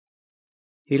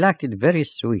 He liked it very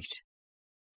sweet.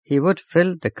 He would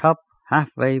fill the cup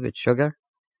halfway with sugar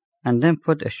and then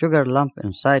put a sugar lump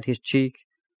inside his cheek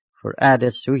for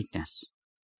added sweetness.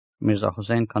 Mirza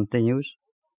Hussain continues,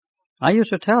 I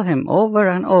used to tell him over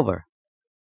and over,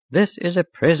 this is a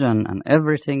prison and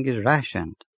everything is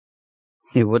rationed.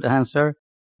 He would answer,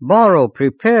 borrow,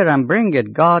 prepare and bring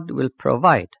it, God will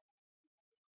provide.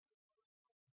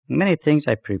 Many things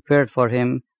I prepared for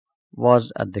him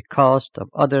was at the cost of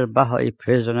other Baha'i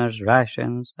prisoners'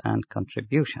 rations and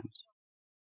contributions.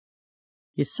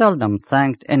 He seldom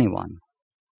thanked anyone,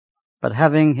 but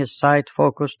having his sight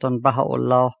focused on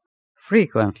Baha'u'llah,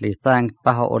 frequently thanked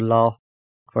Baha'u'llah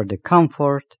for the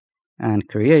comfort and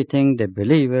creating the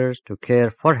believers to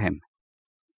care for him.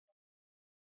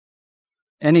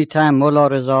 Any time Mullah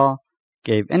Reza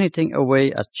gave anything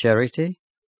away as charity,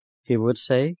 he would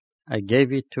say, I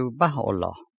gave it to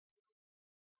Baha'u'llah.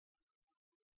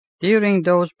 During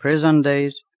those prison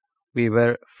days, we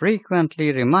were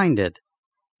frequently reminded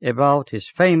about his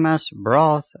famous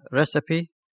broth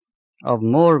recipe of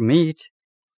more meat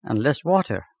and less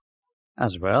water,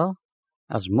 as well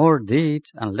as more deeds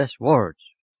and less words.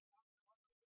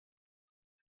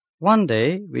 One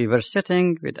day we were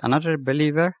sitting with another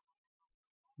believer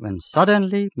when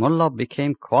suddenly Mullah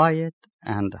became quiet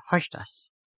and hushed us.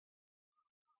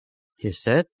 He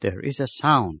said, there is a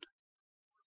sound.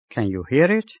 Can you hear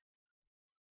it?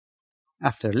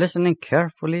 After listening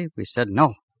carefully, we said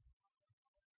no.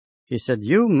 He said,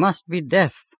 you must be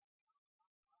deaf.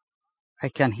 I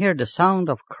can hear the sound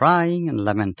of crying and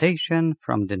lamentation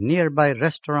from the nearby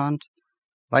restaurant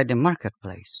by the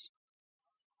marketplace.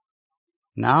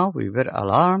 Now we were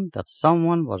alarmed that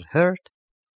someone was hurt,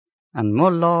 and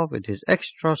Mullah, with his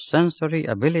extrasensory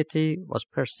ability, was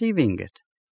perceiving it.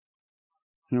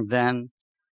 Then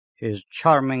his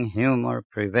charming humor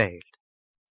prevailed.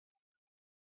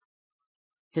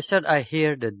 He said, I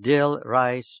hear the dil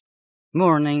rice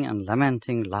mourning and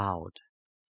lamenting loud.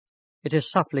 It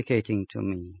is supplicating to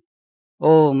me,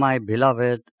 O my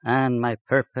beloved and my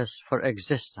purpose for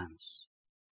existence.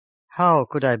 How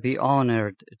could I be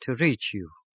honored to reach you?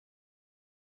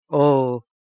 Oh,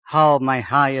 how my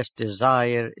highest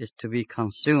desire is to be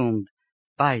consumed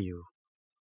by you.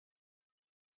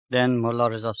 Then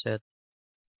Mullah Reza said,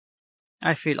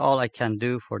 I feel all I can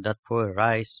do for that poor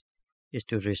rice is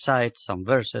to recite some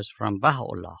verses from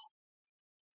Baha'u'llah.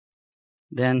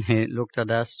 Then he looked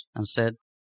at us and said,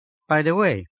 by the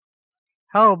way,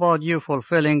 how about you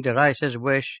fulfilling the rice's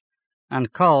wish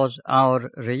and cause our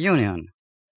reunion?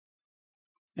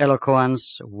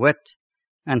 Eloquence, wit,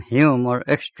 and humor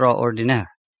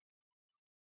extraordinaire.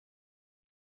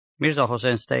 Mirza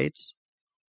Hussain states,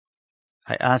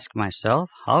 I asked myself,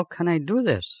 how can I do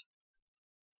this?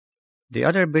 The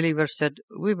other believer said,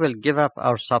 we will give up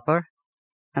our supper,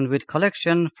 and with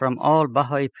collection from all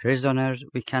Baha'i prisoners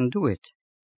we can do it.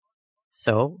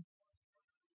 So,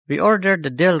 we ordered the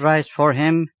dil rice for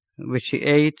him, which he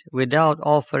ate without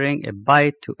offering a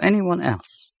bite to anyone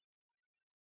else.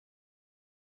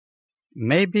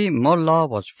 Maybe Mullah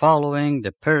was following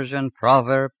the Persian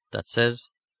proverb that says,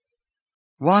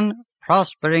 one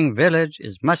prospering village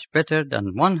is much better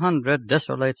than 100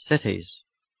 desolate cities.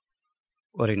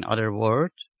 Or in other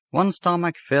words, one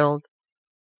stomach filled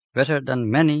better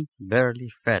than many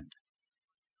barely fed.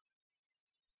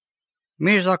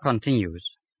 Mirza continues,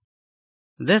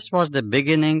 this was the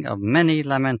beginning of many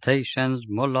lamentations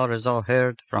Mullah Reza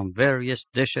heard from various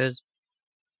dishes,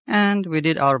 and we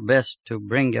did our best to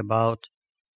bring about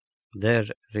their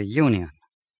reunion.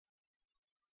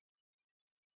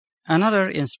 Another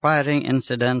inspiring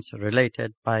incident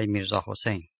related by Mirza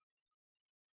Hussain.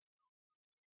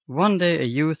 One day a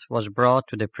youth was brought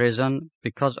to the prison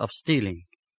because of stealing.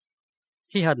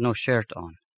 He had no shirt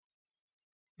on.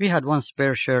 We had one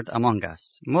spare shirt among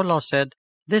us. Mullah said,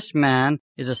 this man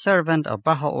is a servant of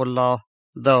Baha'u'llah,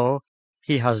 though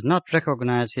he has not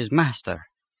recognized his master.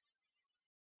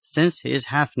 Since he is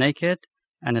half naked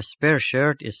and a spare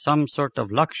shirt is some sort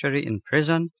of luxury in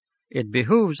prison, it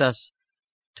behooves us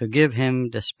to give him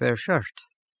the spare shirt.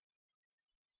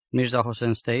 Mirza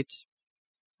Hussain states,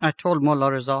 I told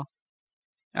Mullah Reza,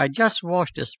 I just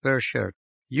washed a spare shirt.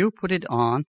 You put it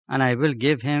on and I will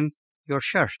give him your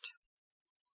shirt.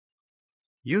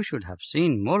 You should have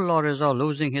seen Mullah Reza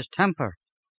losing his temper.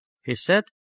 He said,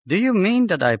 "Do you mean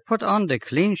that I put on the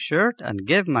clean shirt and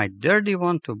give my dirty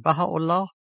one to Baha'u'llah?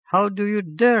 How do you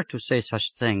dare to say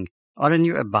such thing? Aren't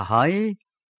you a Baha'i?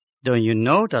 Don't you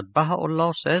know that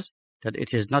Baha'u'llah says that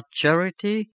it is not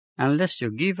charity unless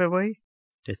you give away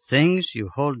the things you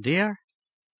hold dear?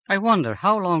 I wonder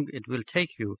how long it will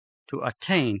take you to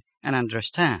attain and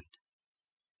understand."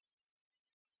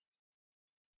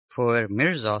 Poor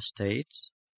Mirza states,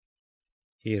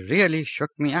 "He really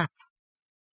shook me up.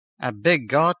 I begged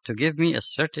God to give me a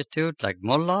certitude like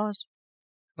Mullah's,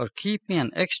 or keep me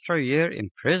an extra year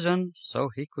in prison so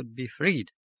he could be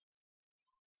freed."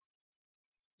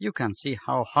 You can see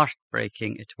how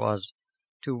heartbreaking it was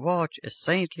to watch a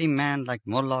saintly man like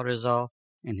Mullah Reza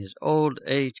in his old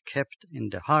age kept in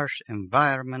the harsh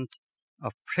environment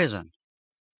of prison.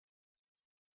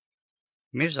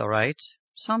 Mirza writes,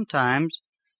 sometimes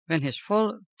when his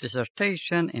full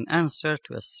dissertation in answer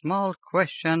to a small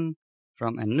question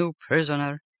from a new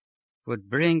prisoner would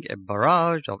bring a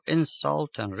barrage of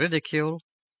insult and ridicule,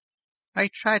 I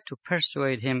tried to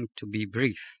persuade him to be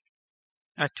brief.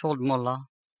 I told Mullah,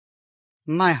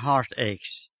 "My heart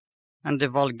aches, and the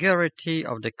vulgarity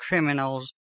of the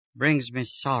criminals brings me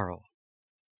sorrow."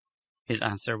 His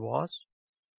answer was,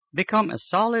 "Become a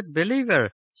solid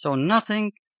believer so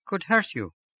nothing could hurt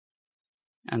you."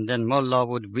 And then Mullah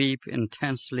would weep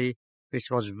intensely, which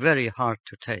was very hard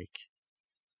to take.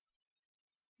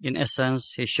 In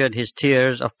essence, he shed his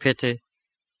tears of pity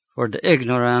for the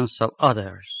ignorance of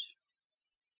others.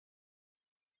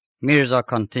 Mirza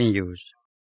continues,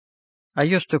 "I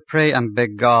used to pray and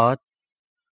beg God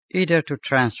either to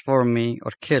transform me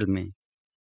or kill me,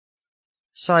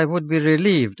 so I would be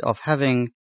relieved of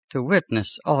having to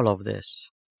witness all of this."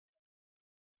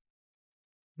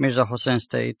 Mirza Hussain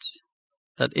states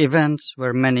that events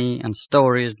were many and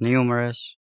stories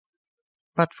numerous,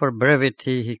 but for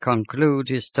brevity he concludes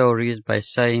his stories by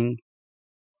saying,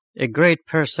 "A great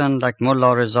person like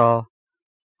Mullah Reza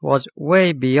was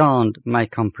way beyond my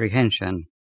comprehension.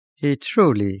 He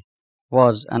truly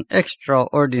was an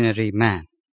extraordinary man."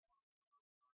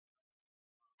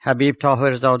 Habib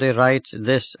Tahirzadeh writes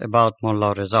this about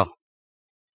Mullah Reza.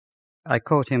 I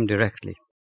quote him directly.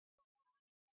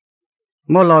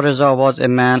 "Mullah Reza was a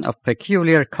man of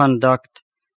peculiar conduct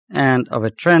and of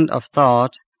a trend of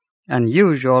thought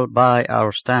unusual by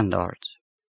our standards.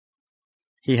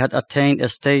 He had attained a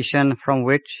station from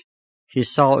which he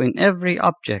saw in every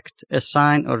object a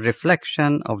sign or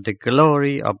reflection of the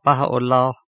glory of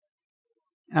Baha'u'llah,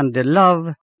 and the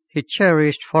love he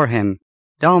cherished for him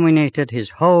dominated his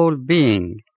whole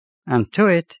being, and to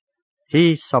it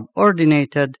he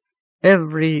subordinated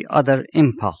every other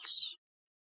impulse."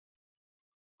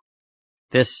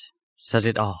 This says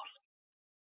it all.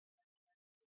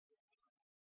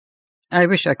 I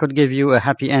wish I could give you a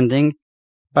happy ending,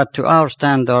 but to our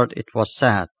standard it was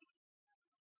sad.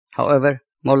 However,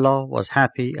 Mullah was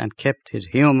happy and kept his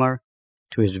humor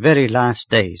to his very last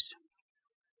days.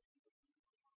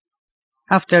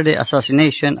 After the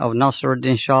assassination of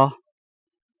Nasruddin Shah,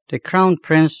 the Crown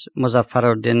Prince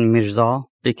Muzaffaruddin Mirza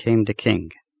became the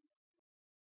king.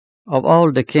 Of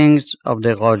all the kings of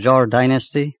the Qajar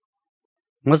dynasty,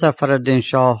 Muzaffaruddin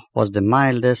Shah was the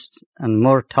mildest and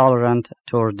more tolerant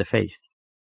toward the faith.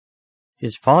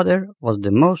 His father was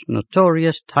the most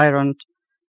notorious tyrant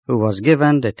who was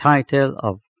given the title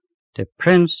of the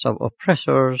Prince of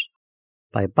Oppressors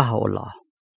by Baha'u'llah.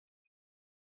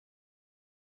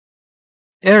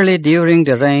 Early during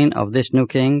the reign of this new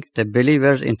king, the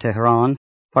believers in Tehran,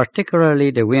 particularly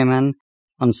the women,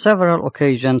 on several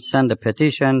occasions sent a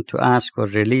petition to ask for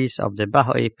release of the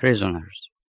Baha'i prisoners.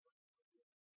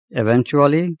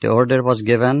 Eventually, the order was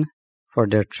given for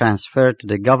their transfer to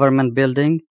the government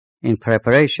building in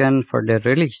preparation for their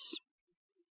release.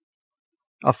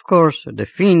 Of course, the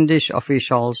fiendish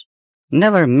officials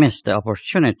never missed the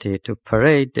opportunity to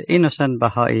parade the innocent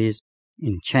Baha'is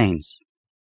in chains.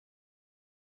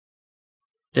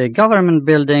 The government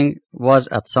building was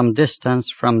at some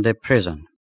distance from the prison.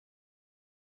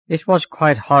 It was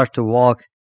quite hard to walk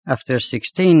after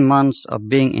 16 months of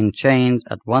being in chains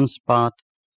at one spot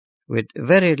with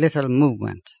very little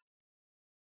movement.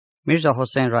 Mirza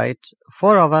Hussain writes,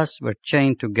 4 of us were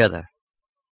chained together.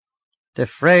 The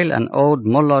frail and old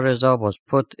Mullah Reza was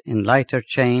put in lighter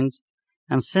chains,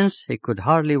 and since he could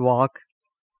hardly walk,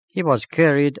 he was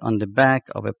carried on the back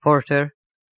of a porter,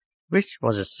 which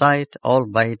was a sight all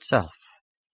by itself.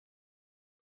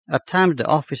 At times the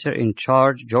officer in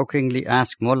charge jokingly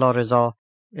asked Mullah Reza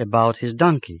about his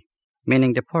donkey,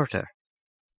 meaning the porter,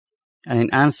 and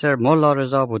in answer Mullah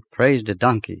Reza would praise the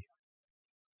donkey.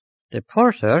 The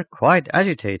porter, quite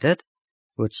agitated,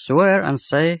 would swear and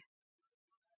say,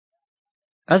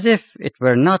 as if it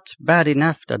were not bad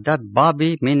enough that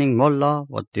Bobby, meaning Mullah,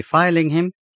 was defiling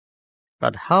him,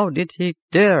 but how did he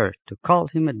dare to call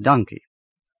him a donkey?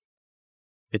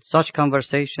 With such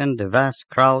conversation, the vast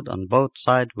crowd on both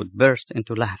sides would burst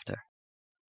into laughter.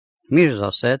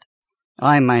 Mirza said,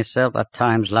 I myself at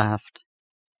times laughed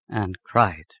and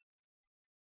cried.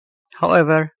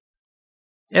 However,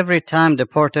 every time the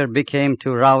porter became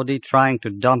too rowdy trying to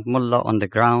dump Mullah on the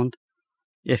ground,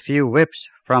 a few whips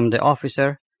from the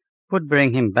officer would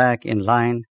bring him back in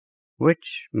line,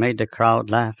 which made the crowd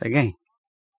laugh again.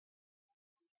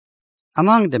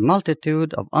 Among the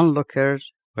multitude of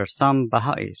onlookers were some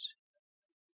Baha'is.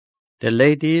 The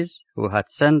ladies who had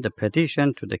sent the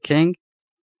petition to the king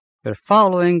were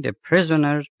following the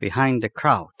prisoners behind the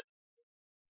crowd.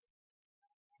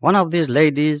 One of these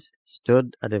ladies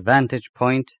stood at a vantage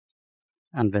point,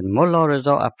 and when Mullah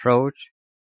Reza approached,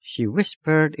 she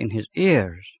whispered in his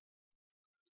ears,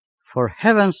 for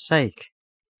heaven's sake,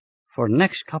 for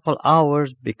next couple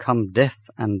hours become deaf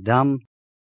and dumb,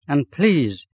 and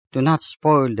please do not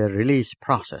spoil the release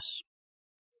process.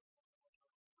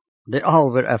 They all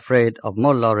were afraid of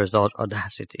Mullah Reza's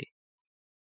audacity.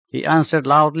 He answered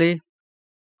loudly,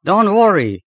 Don't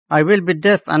worry, I will be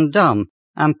deaf and dumb.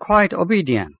 I'm quite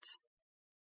obedient.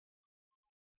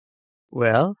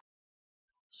 Well,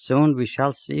 soon we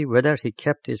shall see whether he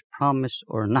kept his promise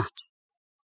or not.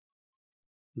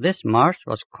 This march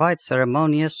was quite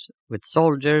ceremonious, with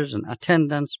soldiers and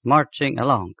attendants marching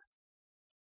along.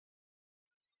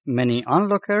 Many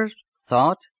onlookers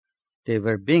thought they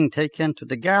were being taken to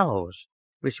the gallows,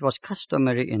 which was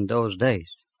customary in those days.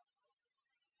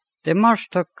 The march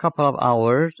took a couple of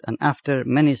hours, and after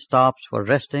many stops for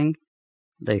resting,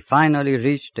 they finally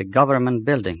reached the government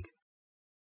building.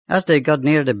 As they got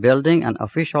near the building, an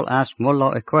official asked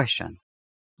Mullah a question.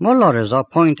 Mullah Reza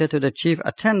pointed to the chief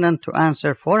attendant to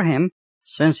answer for him,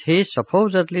 since he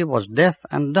supposedly was deaf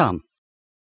and dumb.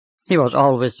 He was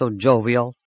always so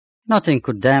jovial, nothing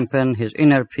could dampen his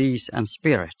inner peace and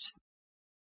spirit.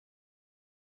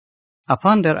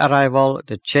 Upon their arrival,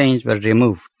 the chains were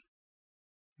removed.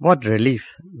 What relief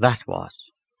that was!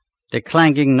 The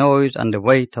clanging noise and the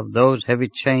weight of those heavy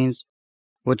chains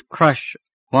would crush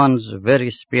one's very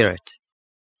spirit,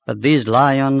 but these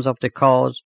lions of the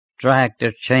cause dragged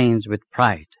their chains with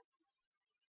pride.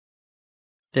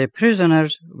 The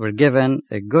prisoners were given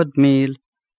a good meal,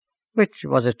 which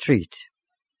was a treat.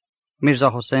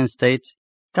 Mirza Hussain states,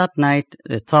 that night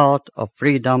the thought of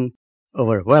freedom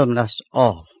overwhelmed us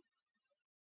all.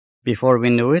 Before we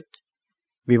knew it,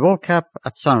 we woke up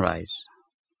at sunrise.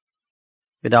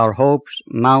 With our hopes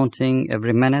mounting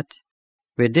every minute,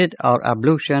 we did our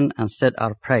ablution and said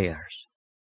our prayers.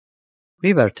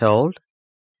 We were told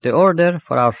the order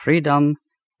for our freedom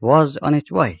was on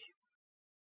its way.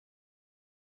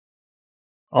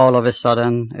 All of a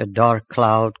sudden, a dark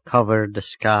cloud covered the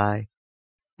sky,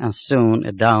 and soon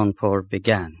a downpour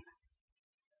began.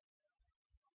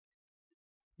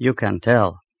 You can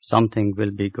tell something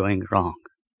will be going wrong.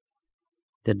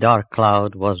 The dark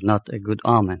cloud was not a good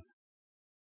omen.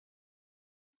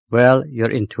 Well, your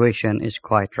intuition is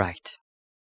quite right.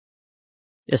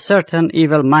 A certain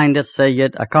evil-minded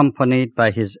Sayyid, accompanied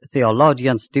by his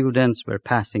theologian students, were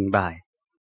passing by.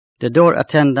 The door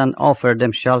attendant offered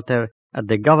them shelter at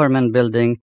the government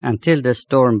building until the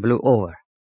storm blew over.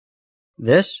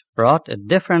 This brought a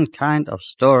different kind of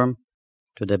storm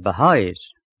to the Baha'is.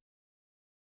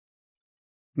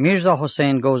 Mirza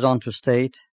Hussain goes on to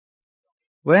state,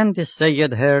 when the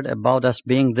Sayyid heard about us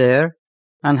being there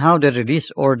and how the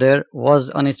release order was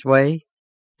on its way,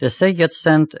 the Sayyid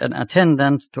sent an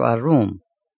attendant to our room.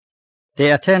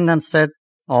 The attendant said,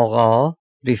 Agha,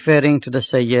 referring to the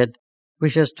Sayyid,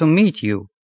 wishes to meet you.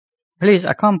 Please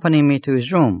accompany me to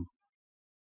his room.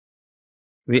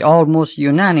 We almost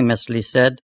unanimously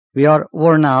said, we are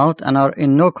worn out and are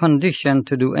in no condition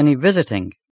to do any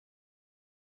visiting.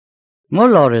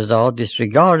 Mullah Reza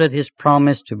disregarded his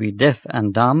promise to be deaf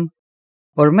and dumb,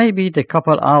 or maybe the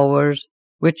couple hours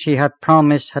which he had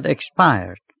promised had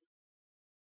expired.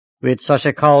 With such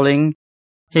a calling,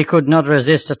 he could not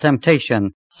resist the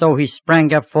temptation, so he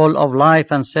sprang up full of life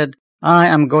and said, I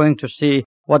am going to see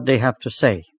what they have to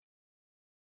say.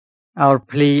 Our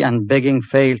plea and begging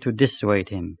failed to dissuade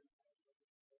him.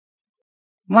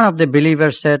 One of the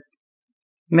believers said,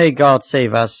 May God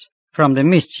save us from the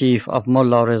mischief of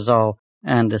Mullah Reza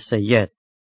and the Sayyid.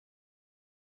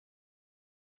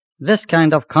 This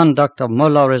kind of conduct of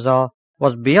Mullah Reza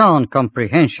was beyond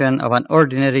comprehension of an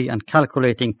ordinary and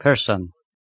calculating person.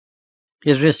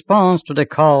 His response to the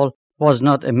call was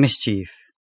not a mischief.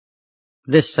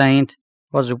 This saint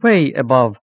was way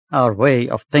above our way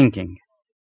of thinking.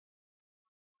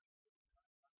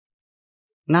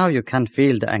 Now you can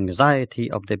feel the anxiety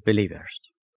of the believers.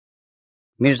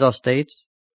 Mirza states,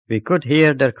 we could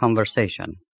hear their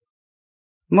conversation.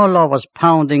 Mullah was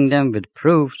pounding them with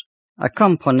proofs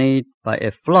accompanied by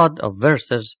a flood of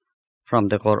verses from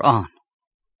the Quran.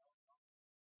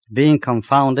 Being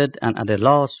confounded and at a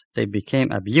loss, they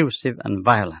became abusive and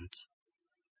violent.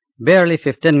 Barely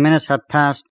 15 minutes had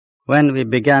passed when we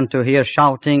began to hear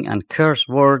shouting and curse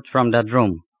words from that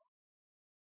room.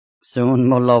 Soon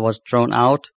Mullah was thrown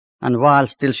out, and while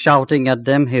still shouting at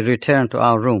them, he returned to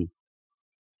our room.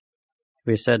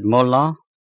 We said, Mullah,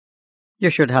 you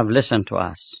should have listened to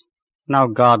us. Now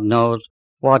God knows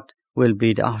what will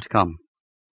be the outcome.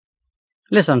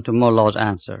 Listen to Mullah's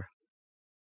answer.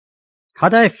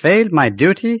 Had I failed my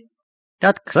duty,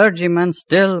 that clergyman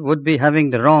still would be having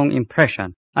the wrong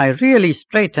impression. I really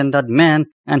straightened that man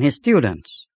and his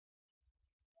students.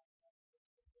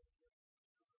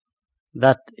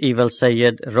 That evil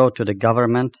Sayyid wrote to the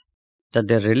government that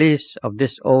the release of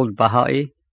this old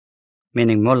Baha'i,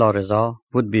 meaning Mullah Reza,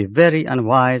 would be very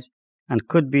unwise and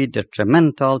could be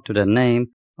detrimental to the name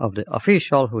of the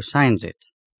official who signs it.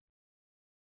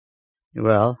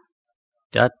 Well,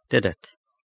 that did it.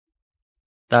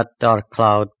 That dark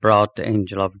cloud brought the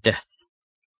angel of death.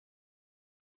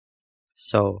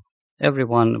 So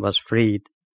everyone was freed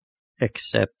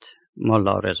except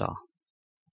Mullah Reza.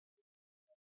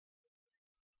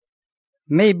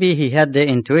 Maybe he had the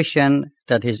intuition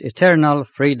that his eternal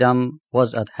freedom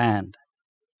was at hand.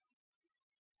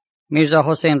 Mirza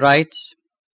Hussain writes,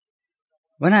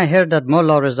 when I heard that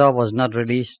Mullah Reza was not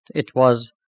released, it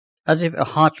was as if a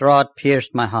hot rod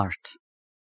pierced my heart.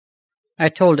 I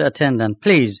told the attendant,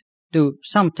 please do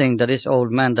something that this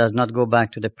old man does not go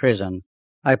back to the prison.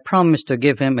 I promised to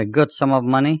give him a good sum of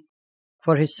money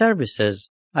for his services.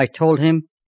 I told him,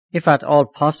 if at all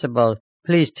possible,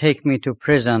 please take me to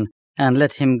prison and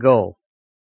let him go.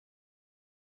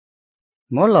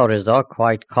 Mullah Reza,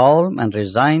 quite calm and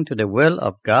resigned to the will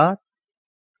of God,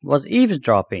 was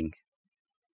eavesdropping.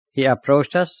 He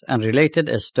approached us and related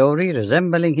a story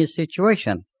resembling his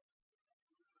situation.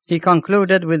 He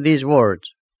concluded with these words,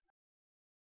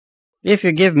 if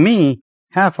you give me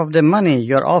half of the money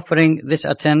you're offering this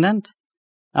attendant,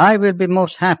 I will be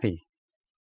most happy.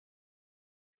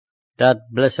 That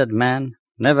blessed man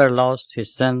never lost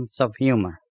his sense of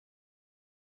humor.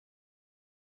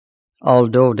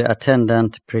 Although the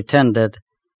attendant pretended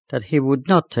that he would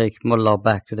not take Mullah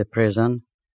back to the prison,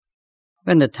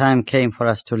 when the time came for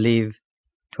us to leave,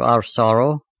 to our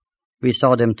sorrow, we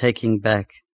saw them taking back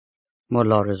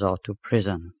Mullah Reza to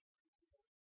prison.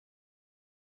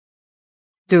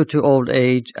 Due to old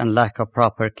age and lack of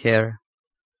proper care,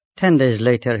 10 days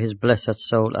later his blessed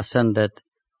soul ascended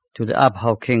to the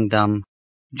Abha kingdom,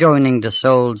 joining the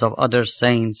souls of other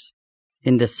saints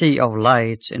in the sea of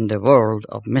lights in the world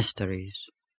of mysteries.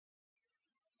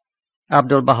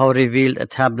 Abdul Baha revealed a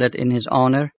tablet in his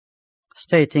honor,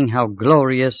 stating how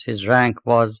glorious his rank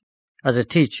was as a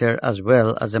teacher as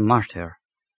well as a martyr.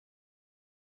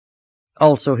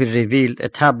 Also he revealed a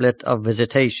tablet of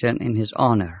visitation in his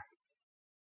honor.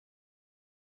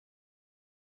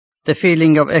 The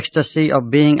feeling of ecstasy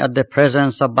of being at the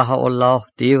presence of Baha'u'llah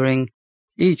during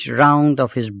each round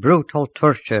of his brutal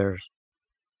tortures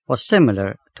was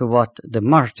similar to what the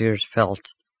martyrs felt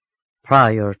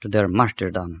prior to their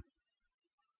martyrdom.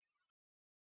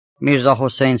 Mirza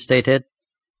Hussain stated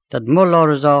that Mullah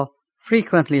Reza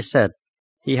frequently said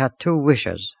he had 2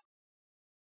 wishes.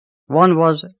 One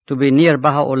was to be near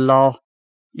Baha'u'llah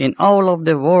in all of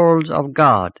the worlds of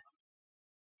God,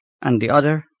 and the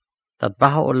other that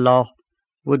Baha'u'llah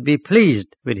would be pleased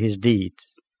with his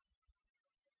deeds.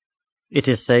 It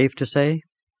is safe to say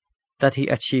that he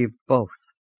achieved both.